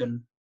you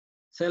mentioned,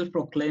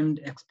 self-proclaimed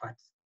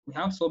experts. We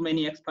have so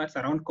many experts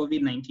around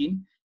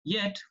COVID-19,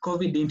 yet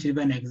COVID didn't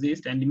even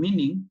exist. And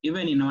meaning,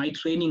 even in my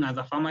training as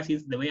a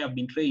pharmacist, the way I've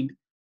been trained,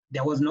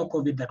 there was no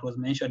COVID that was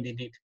mentioned in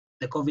it,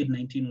 the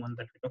COVID-19 one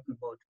that we're talking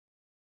about.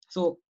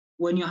 So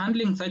when you're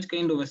handling such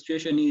kind of a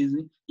situation is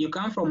you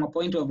come from a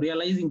point of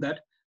realizing that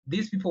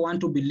these people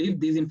want to believe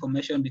this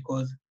information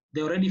because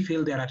they already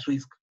feel they're at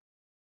risk.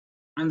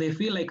 And they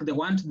feel like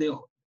they're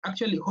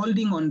actually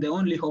holding on the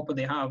only hope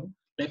they have.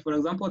 Like, for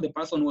example, the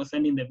person who was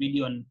sending the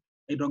video on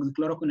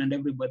hydroxychloroquine and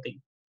everybody.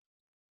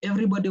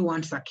 Everybody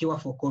wants a cure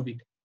for COVID.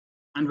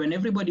 And when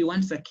everybody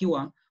wants a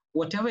cure,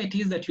 whatever it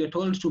is that you're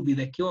told to be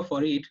the cure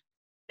for it,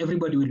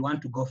 everybody will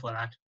want to go for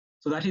that.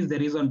 So that is the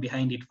reason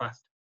behind it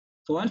first.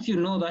 So once you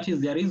know that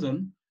is the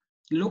reason,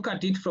 look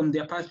at it from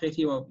their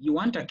perspective of you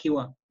want a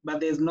cure, but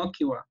there's no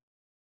cure.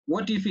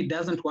 What if it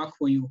doesn't work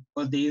for you?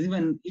 Because there is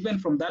even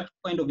from that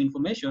point of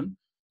information,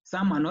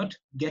 some are not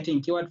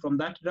getting cured from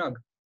that drug.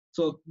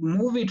 So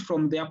move it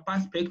from their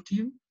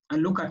perspective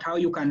and look at how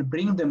you can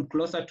bring them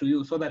closer to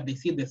you so that they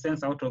see the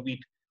sense out of it.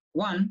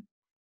 One,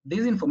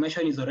 this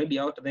information is already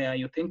out there.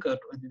 You think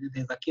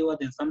there's a cure,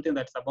 there's something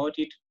that's about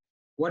it.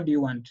 What do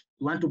you want?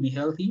 You want to be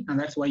healthy, and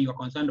that's why you're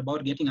concerned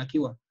about getting a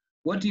cure.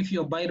 What if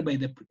you abide by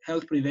the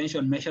health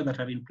prevention measures that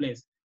are in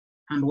place?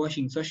 Hand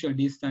washing, social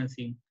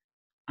distancing,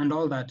 and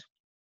all that.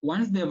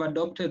 Once they've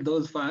adopted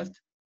those first,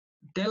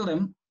 tell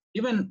them,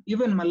 even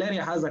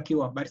malaria has a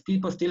cure, but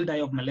people still die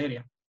of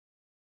malaria.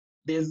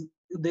 There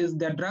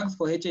are drugs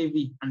for HIV,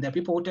 and there are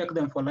people who take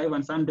them for life,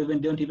 and some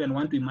don't even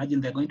want to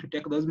imagine they're going to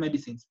take those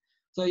medicines.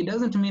 So it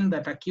doesn't mean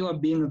that a cure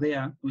being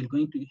there will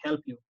going to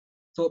help you.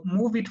 So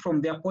move it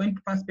from their point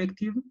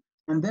perspective,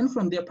 and then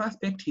from their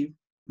perspective,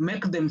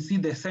 make them see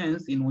the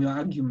sense in your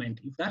argument.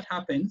 If that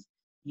happens,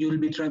 you'll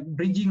be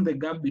bridging the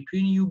gap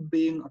between you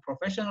being a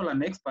professional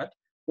and expert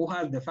who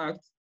has the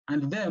facts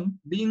and them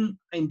being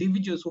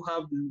individuals who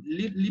have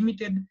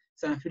limited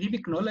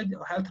scientific knowledge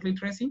or health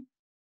literacy,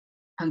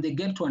 and they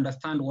get to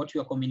understand what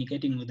you are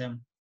communicating with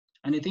them.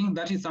 And I think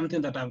that is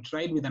something that I've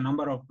tried with a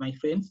number of my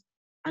friends,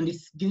 and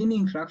it's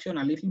gaining traction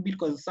a little bit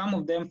because some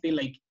of them feel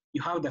like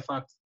you have the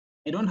facts.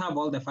 I don't have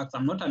all the facts.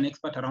 I'm not an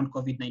expert around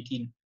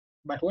COVID-19.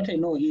 But what I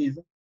know is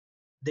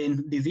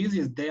the disease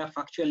is there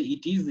factually,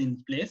 it is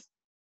in place,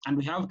 and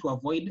we have to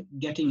avoid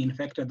getting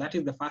infected. That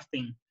is the first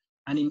thing.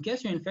 And in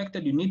case you're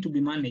infected, you need to be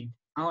managed.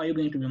 How are you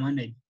going to be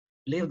managed?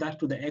 Leave that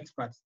to the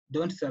experts.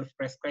 Don't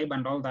self-prescribe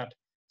and all that.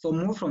 So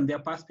move from their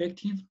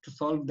perspective to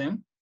solve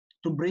them,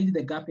 to bridge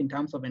the gap in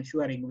terms of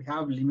ensuring we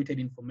have limited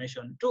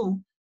information. Two,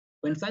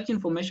 when such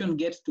information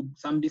gets to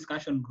some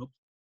discussion groups,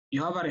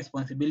 you have a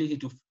responsibility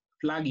to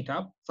flag it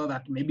up so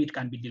that maybe it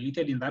can be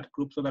deleted in that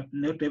group so that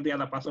not every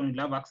other person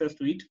will have access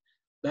to it.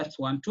 That's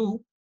one.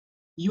 Two,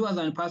 you as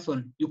a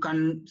person, you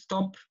can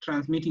stop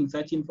transmitting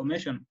such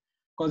information.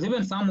 Because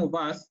even some of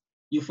us,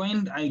 you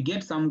find I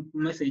get some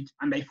message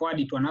and I forward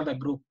it to another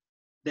group.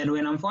 Then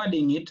when I'm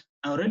forwarding it,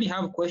 I already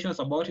have questions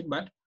about it,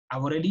 but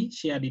I've already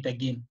shared it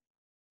again.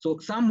 So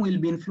some will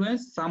be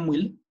influenced, some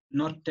will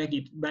not take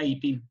it, buy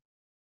it in.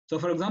 So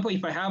for example,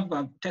 if I have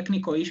a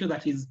technical issue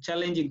that is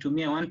challenging to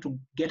me, I want to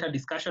get a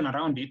discussion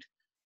around it,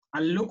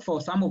 I'll look for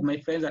some of my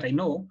friends that I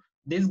know,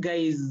 this guy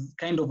is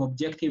kind of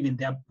objective in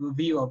their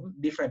view of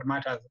different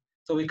matters.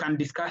 So we can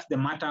discuss the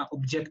matter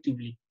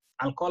objectively.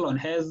 I'll call on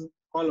Hez,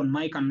 call on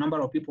Mike and a number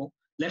of people.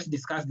 Let's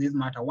discuss this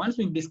matter. Once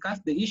we've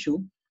discussed the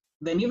issue,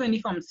 then even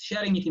if I'm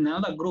sharing it in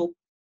another group,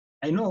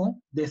 I know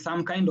there's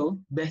some kind of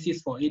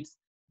basis for it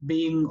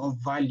being of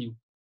value.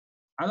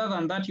 Other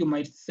than that, you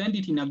might send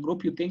it in a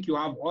group you think you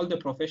have all the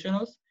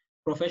professionals.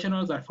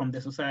 Professionals are from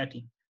the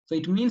society. So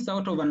it means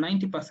out of a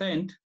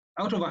 90%,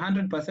 out of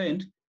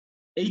 100%,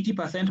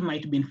 80%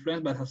 might be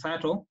influenced by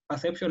societal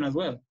perception as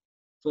well.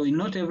 So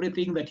not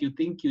everything that you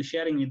think you're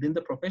sharing within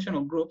the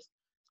professional groups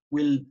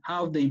will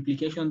have the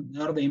implication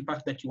or the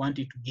impact that you want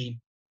it to gain.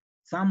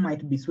 Some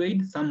might be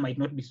swayed, some might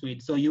not be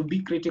swayed. So you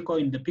be critical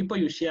in the people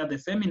you share the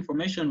same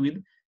information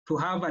with to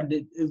have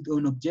an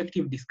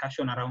objective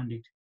discussion around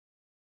it.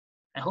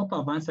 I hope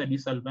I've answered you,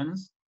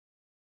 Salvanus.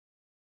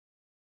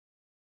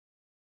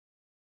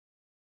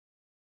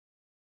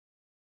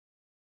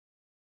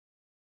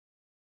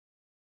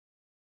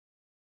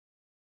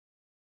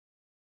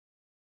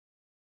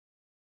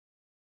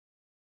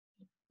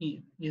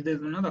 Is there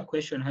another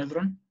question,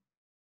 Hezron?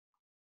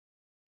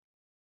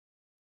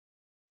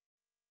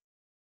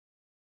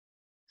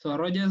 So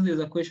Rogers, there's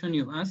a question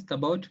you've asked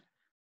about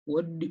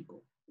what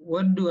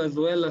do as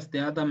well as the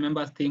other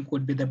members think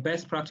would be the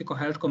best practical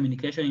health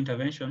communication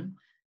intervention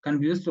can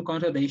be used to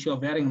counter the issue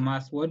of wearing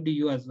masks. What do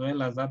you as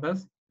well as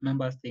others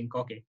members think?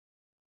 Okay.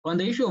 On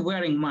the issue of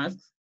wearing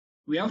masks,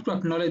 we have to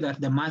acknowledge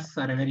that the masks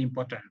are very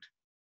important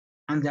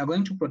and they are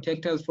going to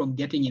protect us from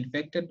getting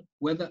infected,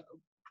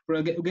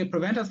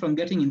 prevent us from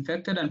getting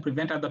infected and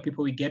prevent other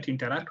people we get to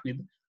interact with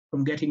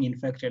from getting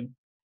infected.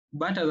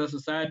 But as a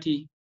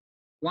society,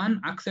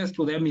 one, access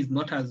to them is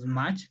not as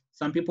much.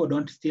 Some people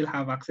don't still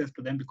have access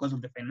to them because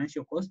of the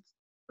financial costs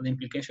or the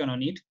implication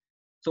on it.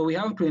 So we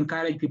have to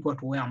encourage people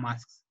to wear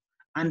masks.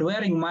 And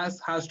wearing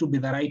masks has to be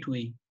the right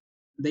way.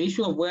 The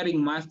issue of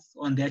wearing masks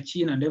on their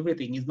chin and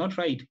everything is not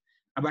right.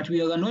 But we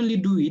can only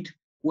do it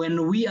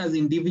when we as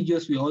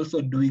individuals, we're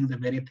also doing the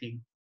very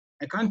thing.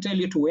 I can't tell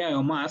you to wear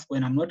your mask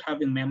when I'm not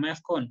having my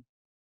mask on.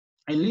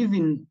 I live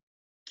in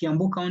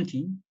Kiambu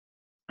County,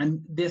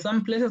 and there's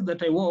some places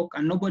that I walk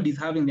and nobody's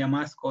having their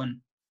mask on.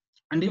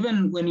 And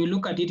even when you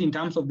look at it in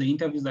terms of the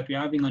interviews that we're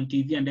having on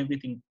TV and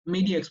everything,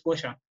 media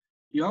exposure,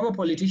 you have a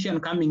politician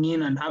coming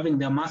in and having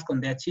their mask on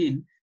their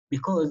chin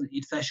because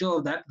it's a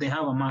show that they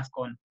have a mask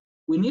on.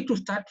 We need to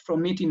start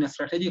from it in a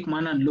strategic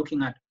manner and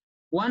looking at,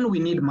 one, we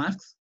need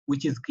masks,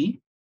 which is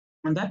key.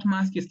 And that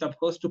mask is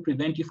supposed to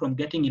prevent you from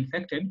getting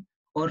infected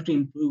or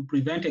to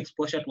prevent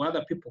exposure to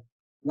other people.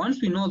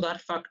 Once we know that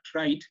fact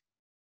right,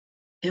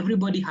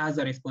 everybody has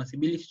a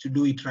responsibility to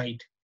do it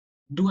right.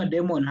 Do a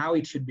demo on how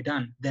it should be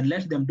done, then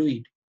let them do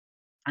it.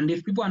 And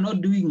if people are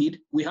not doing it,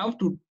 we have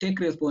to take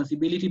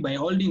responsibility by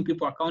holding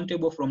people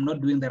accountable from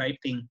not doing the right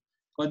thing.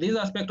 For this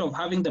aspect of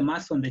having the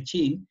mask on the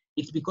chin,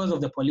 it's because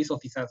of the police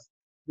officers.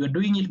 You're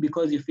doing it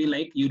because you feel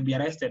like you'd be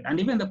arrested. And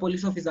even the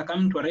police officer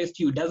coming to arrest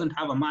you doesn't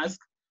have a mask,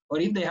 or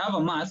if they have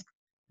a mask,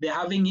 they're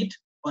having it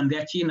on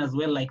their chin as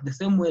well, like the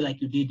same way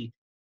like you did it.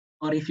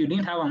 Or if you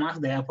didn't have a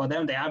mask there, for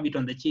them, they have it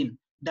on the chin.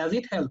 Does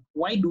it help?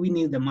 Why do we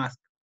need the mask?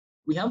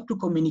 We have to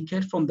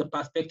communicate from the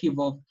perspective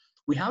of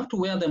we have to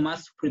wear the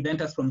mask to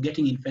prevent us from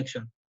getting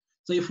infection.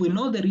 So if we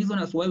know the reason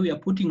as why we are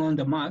putting on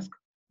the mask,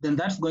 then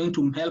that's going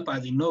to help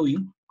us in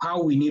knowing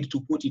how we need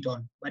to put it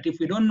on. But if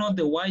we don't know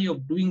the why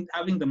of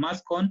having the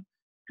mask on,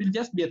 it will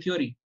just be a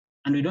theory,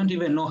 and we don't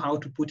even know how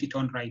to put it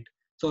on right.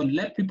 So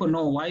let people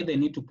know why they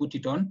need to put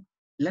it on,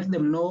 let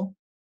them know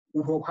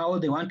how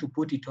they want to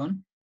put it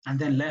on, and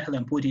then let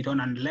them put it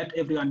on and let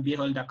everyone be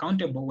held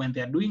accountable when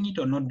they're doing it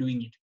or not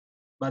doing it.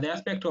 But the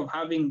aspect of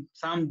having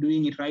some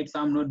doing it right,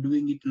 some not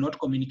doing it, not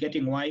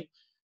communicating why,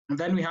 and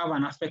then we have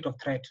an aspect of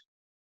threat.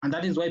 And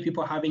that is why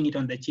people are having it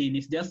on the chin.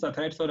 It's just a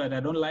threat so that I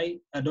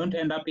don't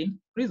end up in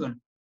prison.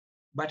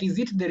 But is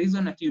it the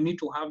reason that you need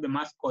to have the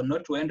mask or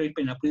not to end up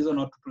in a prison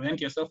or to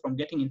prevent yourself from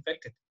getting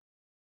infected?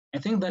 I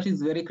think that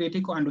is very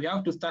critical, and we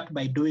have to start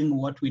by doing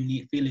what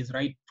we feel is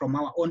right from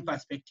our own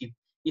perspective.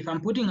 If I'm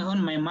putting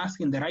on my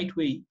mask in the right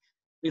way,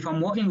 if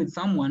I'm working with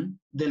someone,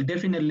 they'll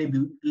definitely be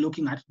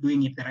looking at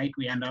doing it the right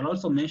way. And I'll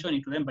also mention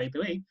it to them, by the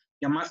way,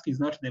 your mask is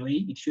not the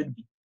way it should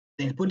be.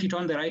 They'll put it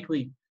on the right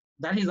way.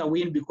 That is a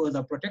win because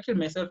I've protected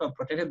myself, I've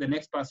protected the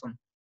next person.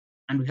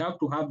 And we have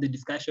to have the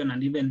discussion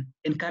and even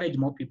encourage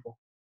more people.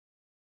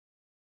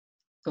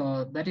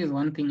 So that is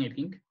one thing I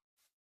think.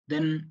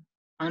 Then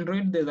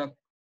Android, there's a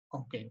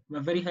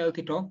very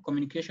healthy talk.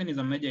 Communication is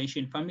a major issue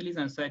in families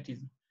and societies.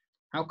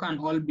 How can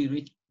all be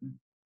reached?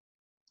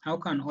 How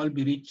can all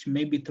be reached?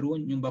 Maybe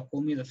through Nyumba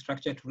Kumi, the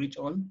structure to reach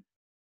all.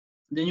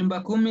 The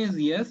Nyumba Kumis,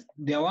 yes,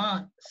 there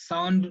were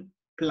sound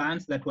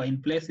plans that were in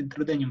place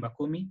through the Nyumba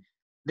Kumi.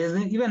 There's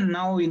even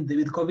now with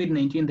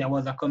COVID-19, there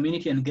was a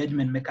community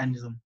engagement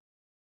mechanism.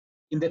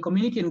 In the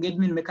community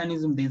engagement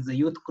mechanism, there's the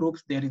youth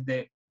groups, there is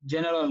the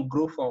general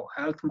group for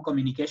health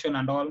communication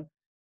and all.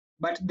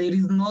 but there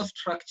is no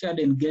structured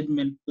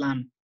engagement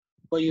plan.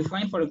 So you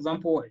find, for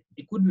example,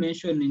 it could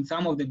mention in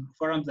some of the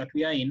forums that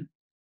we are in,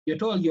 you're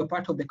told you're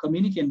part of the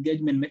community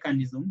engagement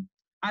mechanism.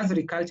 As a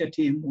agriculture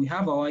team, we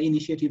have our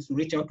initiatives to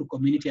reach out to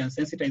community and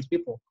sensitize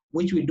people,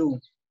 which we do.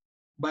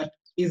 But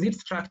is it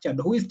structured?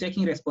 Who is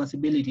taking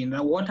responsibility? And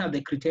what are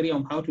the criteria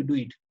of how to do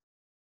it?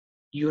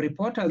 You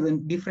report as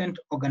in different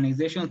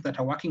organizations that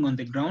are working on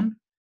the ground,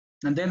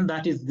 and then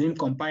that is being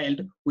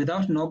compiled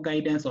without no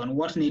guidance on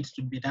what needs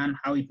to be done,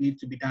 how it needs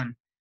to be done.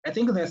 I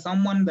think there's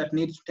someone that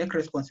needs to take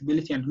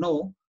responsibility and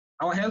know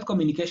our health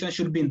communication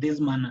should be in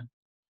this manner.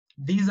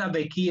 These are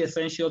the key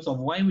essentials of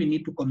why we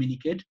need to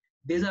communicate.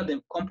 These are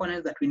the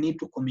components that we need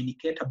to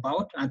communicate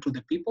about and to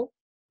the people.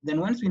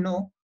 Then once we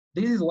know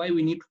this is why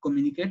we need to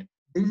communicate,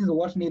 this is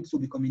what needs to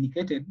be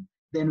communicated,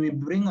 then we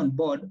bring on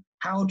board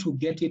how to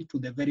get it to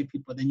the very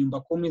people, the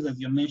Nyumba Kumis, as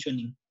you're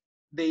mentioning.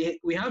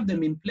 We have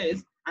them in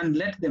place and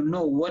let them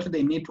know what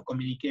they need to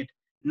communicate,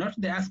 not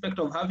the aspect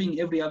of having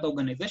every other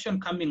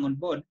organization coming on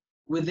board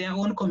with their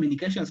own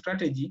communication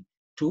strategy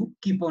to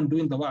keep on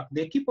doing the work.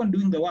 They keep on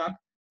doing the work,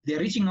 they're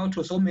reaching out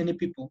to so many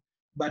people,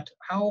 but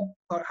how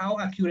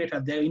accurate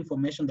are their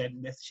information that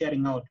they're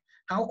sharing out?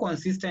 How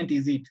consistent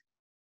is it?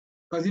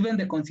 Because even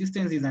the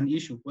consistency is an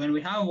issue. When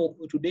we have,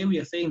 today we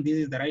are saying this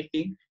is the right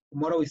thing,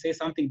 tomorrow we say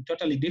something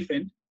totally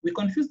different, we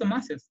confuse the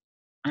masses.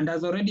 And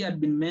as already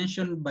had been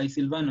mentioned by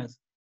Silvanus,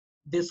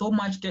 there's so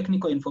much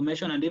technical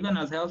information, and even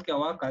as healthcare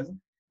workers,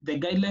 the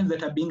guidelines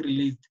that are being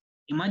released.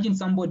 Imagine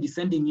somebody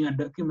sending you a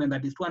document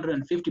that is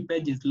 250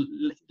 pages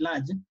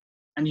large,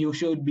 and you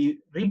should be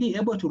really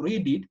able to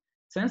read it,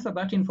 censor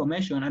that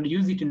information, and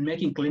use it in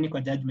making clinical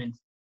judgments.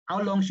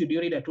 How long should you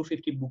read a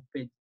 250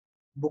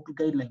 book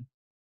guideline?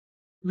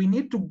 We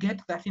need to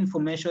get that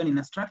information in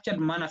a structured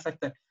manner such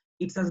that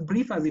it's as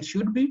brief as it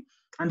should be,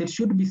 and it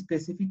should be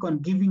specific on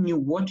giving you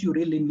what you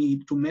really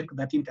need to make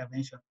that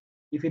intervention.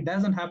 If it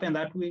doesn't happen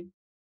that way,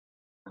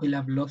 we'll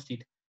have lost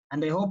it.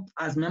 And I hope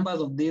as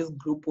members of this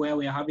group where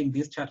we are having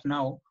this chat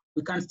now,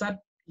 we can start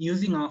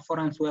using our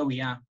forums where we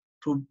are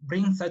to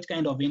bring such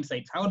kind of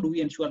insights. How do we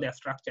ensure they're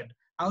structured?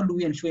 How do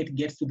we ensure it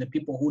gets to the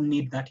people who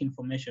need that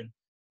information?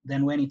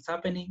 Then when it's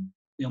happening,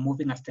 we are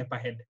moving a step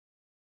ahead.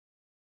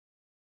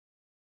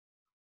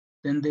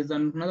 Then there's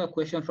another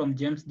question from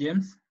James.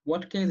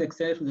 What case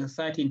excels the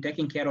society in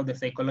taking care of the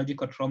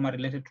psychological trauma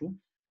related to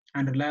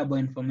and reliable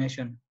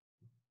information?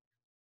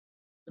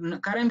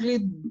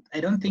 Currently, I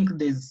don't think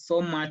there's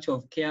so much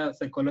of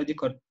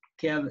psychological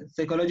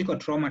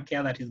trauma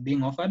care that is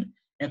being offered,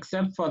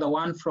 except for the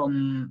one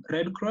from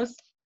Red Cross.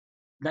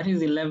 That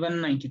is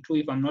 1192,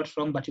 if I'm not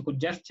wrong, but you could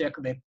just check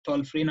the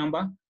toll-free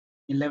number,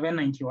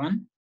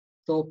 1191.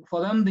 So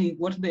for them,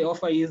 what they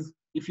offer is,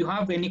 if you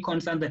have any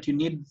concern that you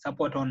need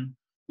support on,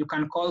 you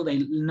can call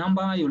the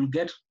number, you'll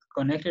get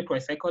connected to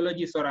a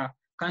psychologist or a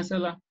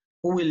counselor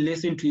who will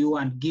listen to you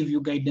and give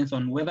you guidance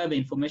on whether the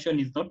information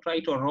is not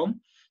right or wrong.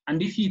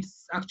 And if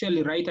it's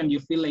actually right and you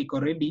feel like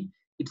already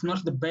it's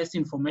not the best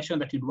information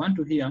that you'd want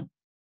to hear,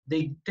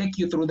 they take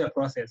you through the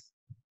process.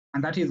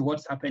 And that is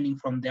what's happening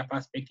from their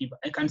perspective.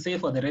 I can say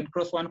for the Red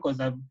Cross one, because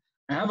I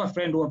have a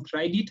friend who have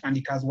tried it and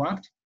it has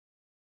worked.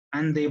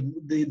 And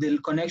the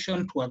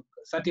connection to a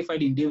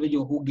certified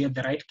individual who gave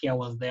the right care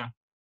was there.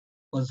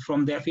 Because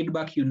from their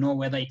feedback, you know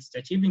whether it's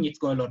achieving its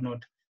goal or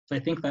not. So I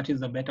think that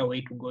is a better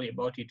way to go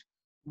about it.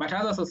 But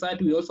as a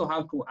society, we also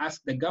have to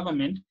ask the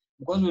government,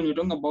 because when we're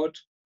talking about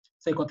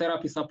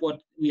psychotherapy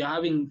support, we are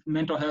having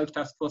mental health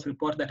task force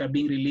reports that are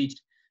being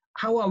released.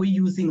 How are we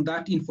using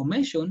that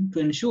information to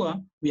ensure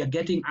we are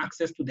getting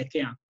access to the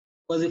care?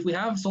 Because if we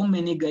have so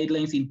many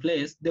guidelines in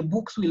place, the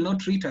books will not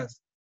treat us.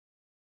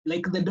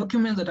 Like the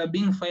documents that are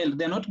being filed,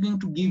 they're not going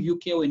to give you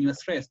care when you're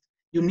stressed.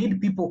 You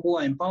need people who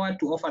are empowered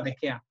to offer the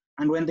care.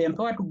 And when they're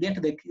empowered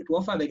to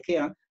offer the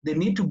care, they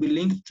need to be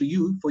linked to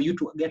you for you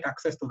to get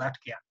access to that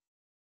care.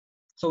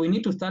 So we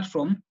need to start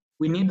from,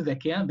 we need the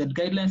care, the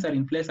guidelines are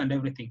in place and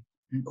everything.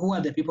 Who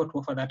are the people to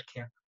offer that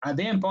care? Are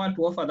they empowered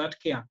to offer that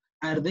care?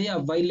 Are they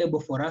available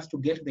for us to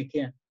get the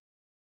care?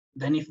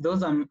 Then if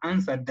those are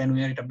answered, then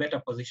we are in a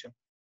better position.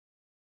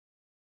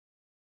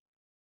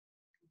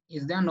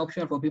 Is there an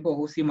option for people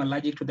who seem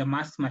allergic to the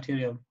mask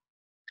material?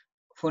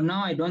 For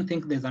now, I don't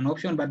think there's an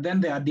option, but then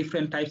there are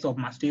different types of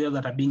materials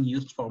that are being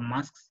used for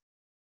masks.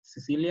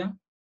 Cecilia,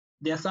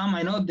 there are some,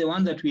 I know the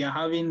ones that we are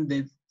having,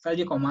 the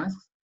surgical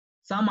masks,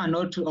 some are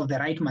not of the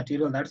right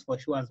material, that's for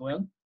sure as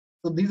well.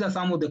 So these are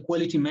some of the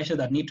quality measures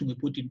that need to be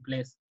put in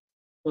place.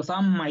 So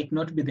some might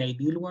not be the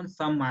ideal ones,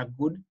 some are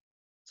good.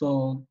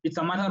 So it's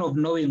a matter of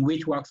knowing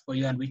which works for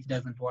you and which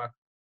doesn't work.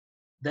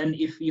 Then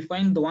if you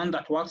find the one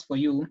that works for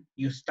you,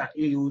 you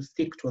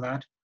stick to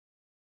that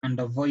and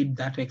avoid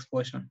that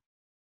exposure.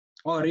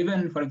 Or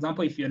even, for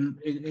example, if you're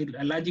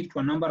allergic to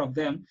a number of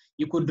them,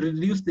 you could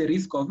reduce the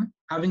risk of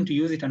having to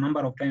use it a number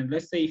of times.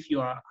 Let's say if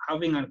you are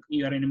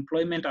you're in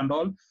employment and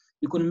all,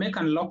 you could make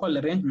a local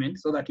arrangement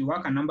so that you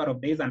work a number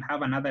of days and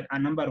have a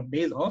number of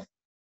days off,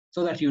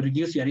 so that you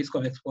reduce your risk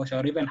of exposure,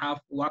 or even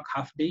work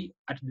half day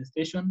at the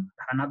station,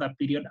 another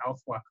period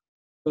off work,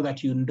 so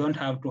that you don't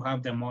have to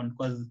have them on.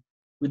 Because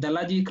With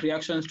allergic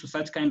reactions to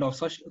such kind of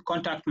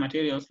contact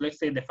materials, let's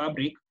say the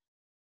fabric,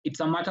 it's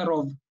a matter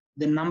of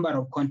the number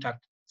of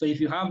contact. So if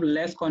you have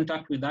less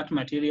contact with that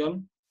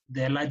material,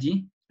 the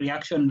allergy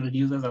reaction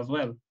reduces as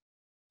well.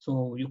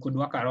 So you could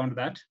work around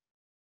that.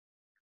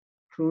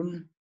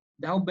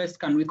 How best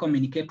can we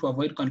communicate to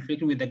avoid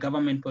conflicting with the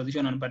government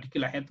position on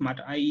particular health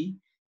matter, i.e.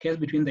 case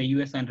between the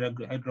US and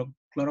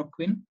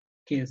hydrochloroquine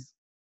case?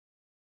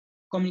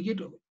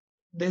 Communicate.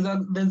 There's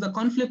a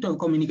conflict of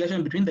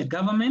communication between the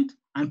government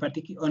and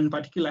on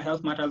particular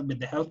health matters with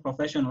the health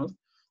professionals.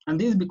 And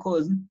this is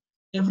because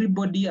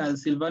everybody,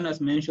 as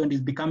Silvanus mentioned,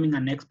 is becoming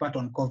an expert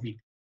on COVID.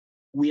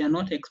 We are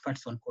not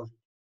experts on COVID.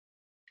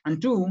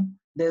 And two,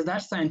 there's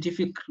that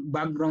scientific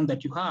background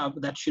that you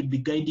have that should be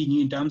guiding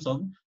you in terms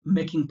of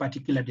making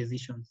particular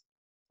decisions.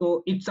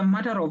 So it's a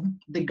matter of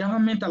the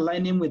government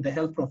aligning with the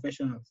health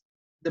professionals.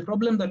 The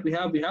problem that we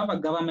have a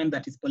government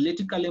that is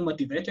politically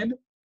motivated,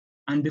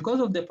 and because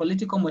of the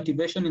political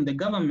motivation in the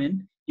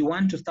government, you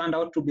want to stand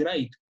out to be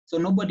right. So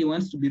nobody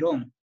wants to be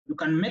wrong. You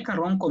can make a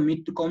wrong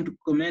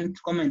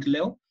comment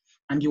Leo,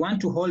 and you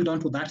want to hold on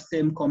to that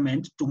same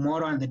comment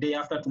tomorrow and the day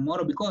after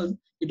tomorrow because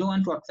you don't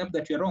want to accept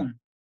that you're wrong.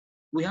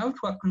 We have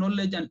to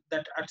acknowledge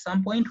that at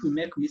some point we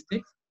make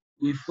mistakes,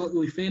 we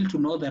fail to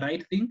know the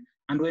right thing,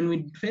 and when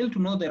we fail to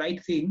know the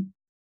right thing,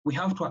 we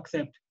have to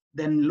accept,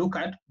 then look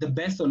at the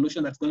best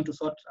solution that's going to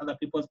sort other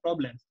people's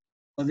problems.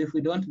 Because if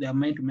we don't, they are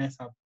meant to mess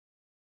up.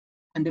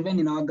 And even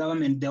in our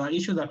government, there are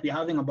issues that we're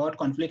having about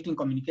conflicting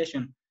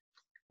communication.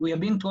 We are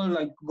being told,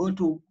 like, go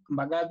to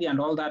Mbagathi and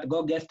all that,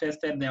 go get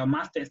tested, there are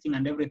mass testing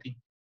and everything.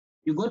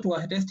 You go to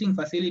a testing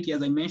facility,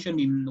 as I mentioned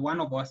in one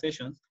of our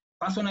sessions.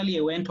 Personally,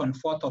 I went on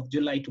 4th of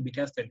July to be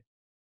tested.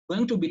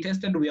 Going to be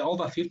tested, we are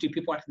over 50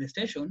 people at the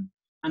station,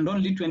 and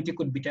only 20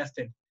 could be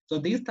tested. So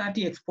these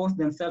 30 exposed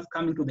themselves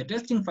coming to the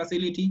testing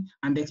facility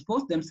and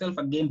exposed themselves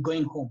again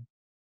going home.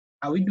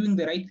 Are we doing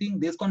the right thing?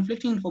 There's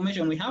conflicting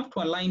information. We have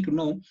to align to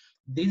know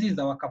this is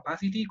our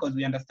capacity because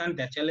we understand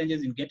there are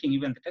challenges in getting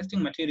even the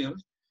testing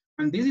materials.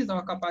 And this is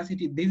our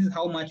capacity. This is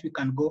how much we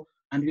can go.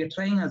 And we are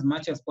trying as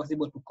much as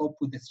possible to cope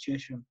with the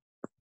situation.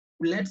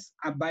 Let's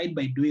abide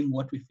by doing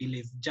what we feel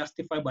is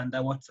justifiable and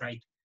that what's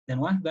right. Then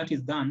once that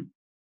is done,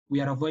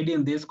 we are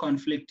avoiding this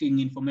conflicting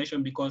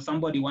information because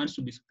somebody wants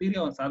to be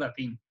superior on other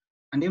thing.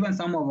 And even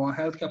some of our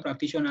healthcare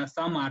practitioners,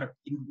 some are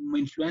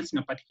influenced in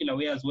a particular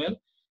way as well.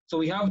 So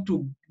we have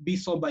to be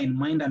sober in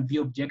mind and be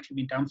objective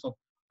in terms of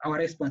our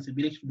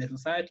responsibility to the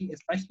society,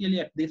 especially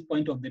at this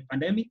point of the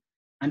pandemic.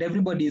 And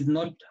everybody is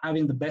not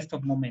having the best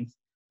of moments.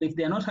 So if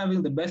they're not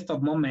having the best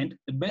of moment,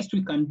 the best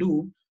we can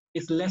do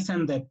is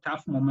lessen the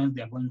tough moments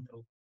they're going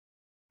through.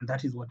 And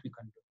that is what we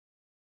can do.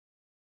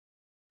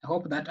 I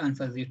hope that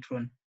answers you,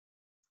 Tron.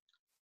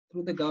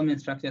 Through the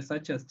government structure,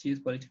 such as chiefs,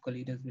 political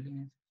leaders,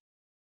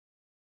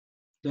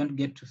 don't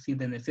get to see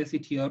the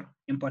necessity or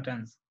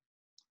importance.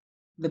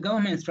 The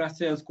government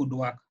structures could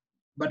work,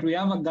 but we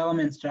have a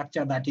government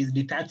structure that is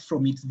detached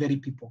from its very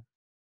people.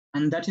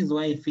 And that is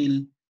why I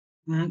feel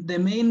the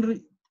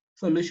main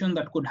solution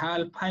that could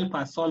help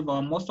us solve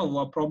most of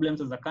our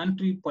problems as a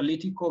country,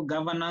 political,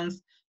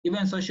 governance,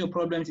 even social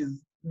problems,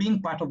 is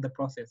being part of the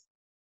process.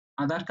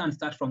 And that can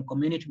start from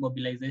community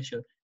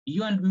mobilization.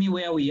 You and me,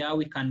 where we are,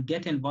 we can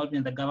get involved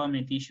in the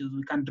government issues.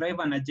 We can drive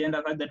an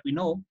agenda so that we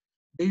know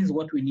this is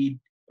what we need.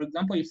 For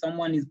example, if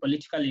someone is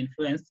politically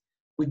influenced,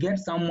 we get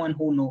someone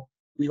who knows,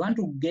 we want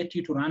to get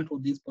you to run for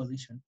this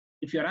position.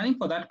 If you're running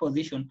for that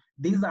position,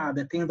 these are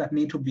the things that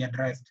need to be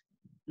addressed.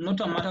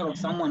 Not a matter of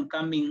someone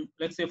coming,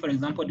 let's say, for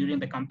example, during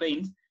the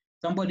campaigns,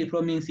 somebody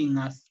promising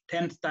us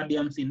 10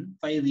 stadiums in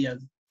 5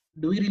 years.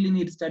 Do we really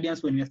need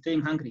stadiums when we're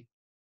staying hungry?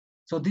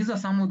 So these are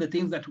some of the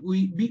things that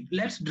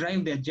let's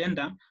drive the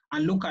agenda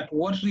and look at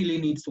what really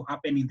needs to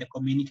happen in the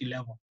community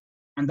level.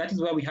 And that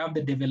is where we have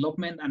the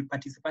development and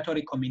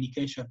participatory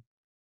communication.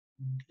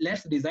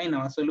 Let's design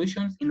our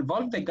solutions,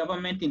 involve the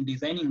government in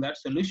designing that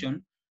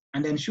solution,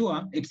 and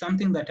ensure it's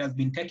something that has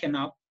been taken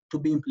up to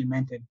be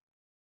implemented,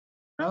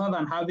 rather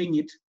than having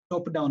it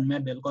top-down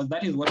model, because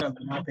that is what has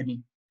been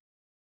happening.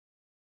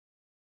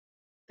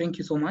 Thank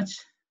you so much.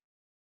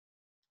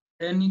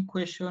 Any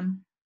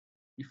question?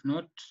 If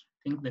not,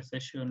 I think the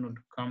session would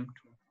come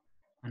to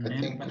an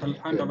end. But I'll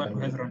hand over to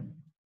Hezron.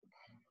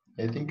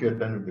 I think you're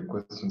done with the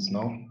questions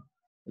now.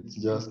 It's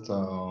just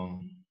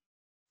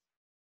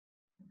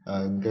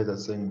guys are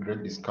saying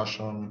great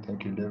discussion.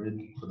 Thank you, David,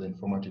 for the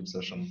informative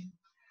session.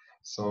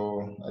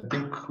 So I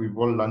think we've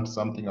all learned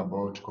something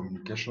about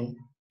communication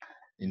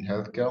in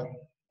healthcare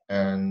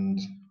and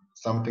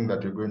something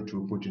that you're going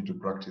to put into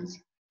practice.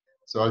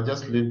 So I'll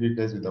just leave you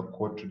guys with a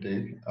quote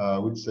today,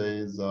 which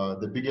says,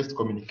 the biggest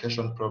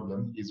communication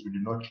problem is we do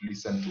not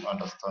listen to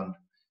understand,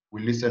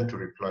 we listen to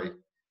reply.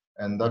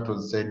 And that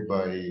was said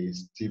by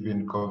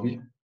Stephen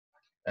Covey.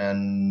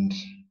 And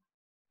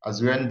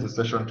as we end the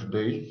session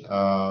today,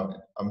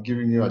 I'm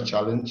giving you a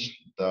challenge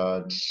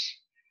that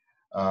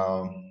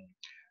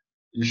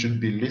you should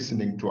be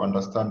listening to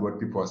understand what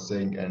people are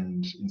saying,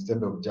 and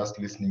instead of just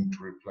listening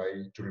to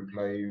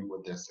reply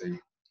what they're saying.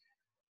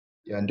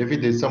 Yeah, and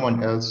David, there's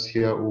someone else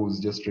here who's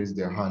just raised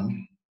their hand.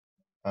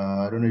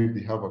 I don't know if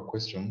they have a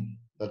question.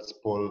 That's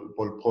Paul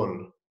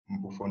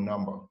phone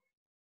number.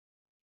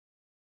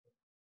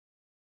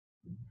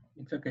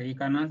 It's okay. You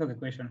can answer the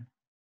question.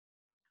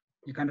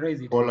 You can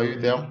raise it. Paul, are you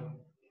there?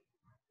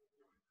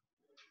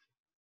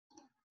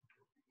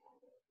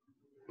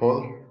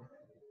 Paul?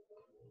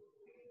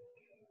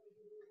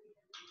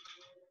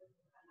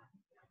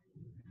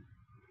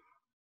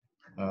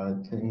 I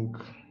think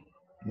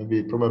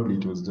probably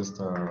it was just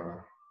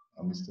a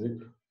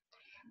mistake.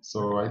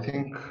 So I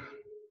think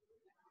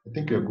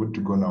we're good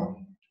to go now.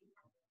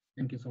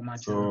 Thank you so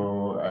much.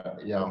 So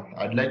yeah,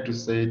 I'd like to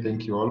say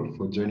thank you all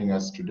for joining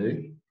us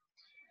today.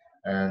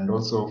 And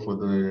also for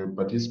the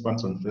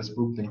participants on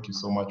Facebook, thank you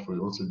so much for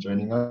also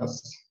joining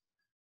us.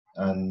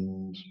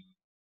 And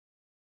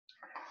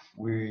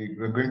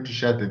we're going to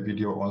share the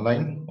video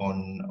online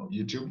on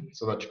YouTube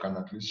so that you can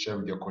at least share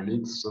with your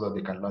colleagues so that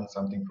they can learn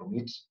something from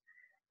it.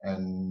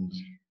 And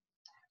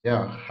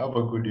yeah, have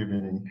a good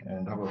evening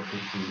and have a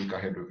fruitful week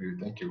ahead of you.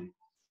 Thank you.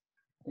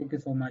 Thank you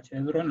so much,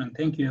 Ezron, and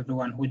thank you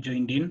everyone who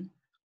joined in.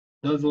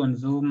 Those on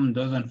Zoom,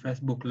 those on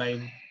Facebook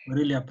Live, we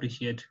really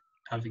appreciate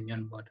having you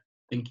on board.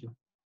 Thank you.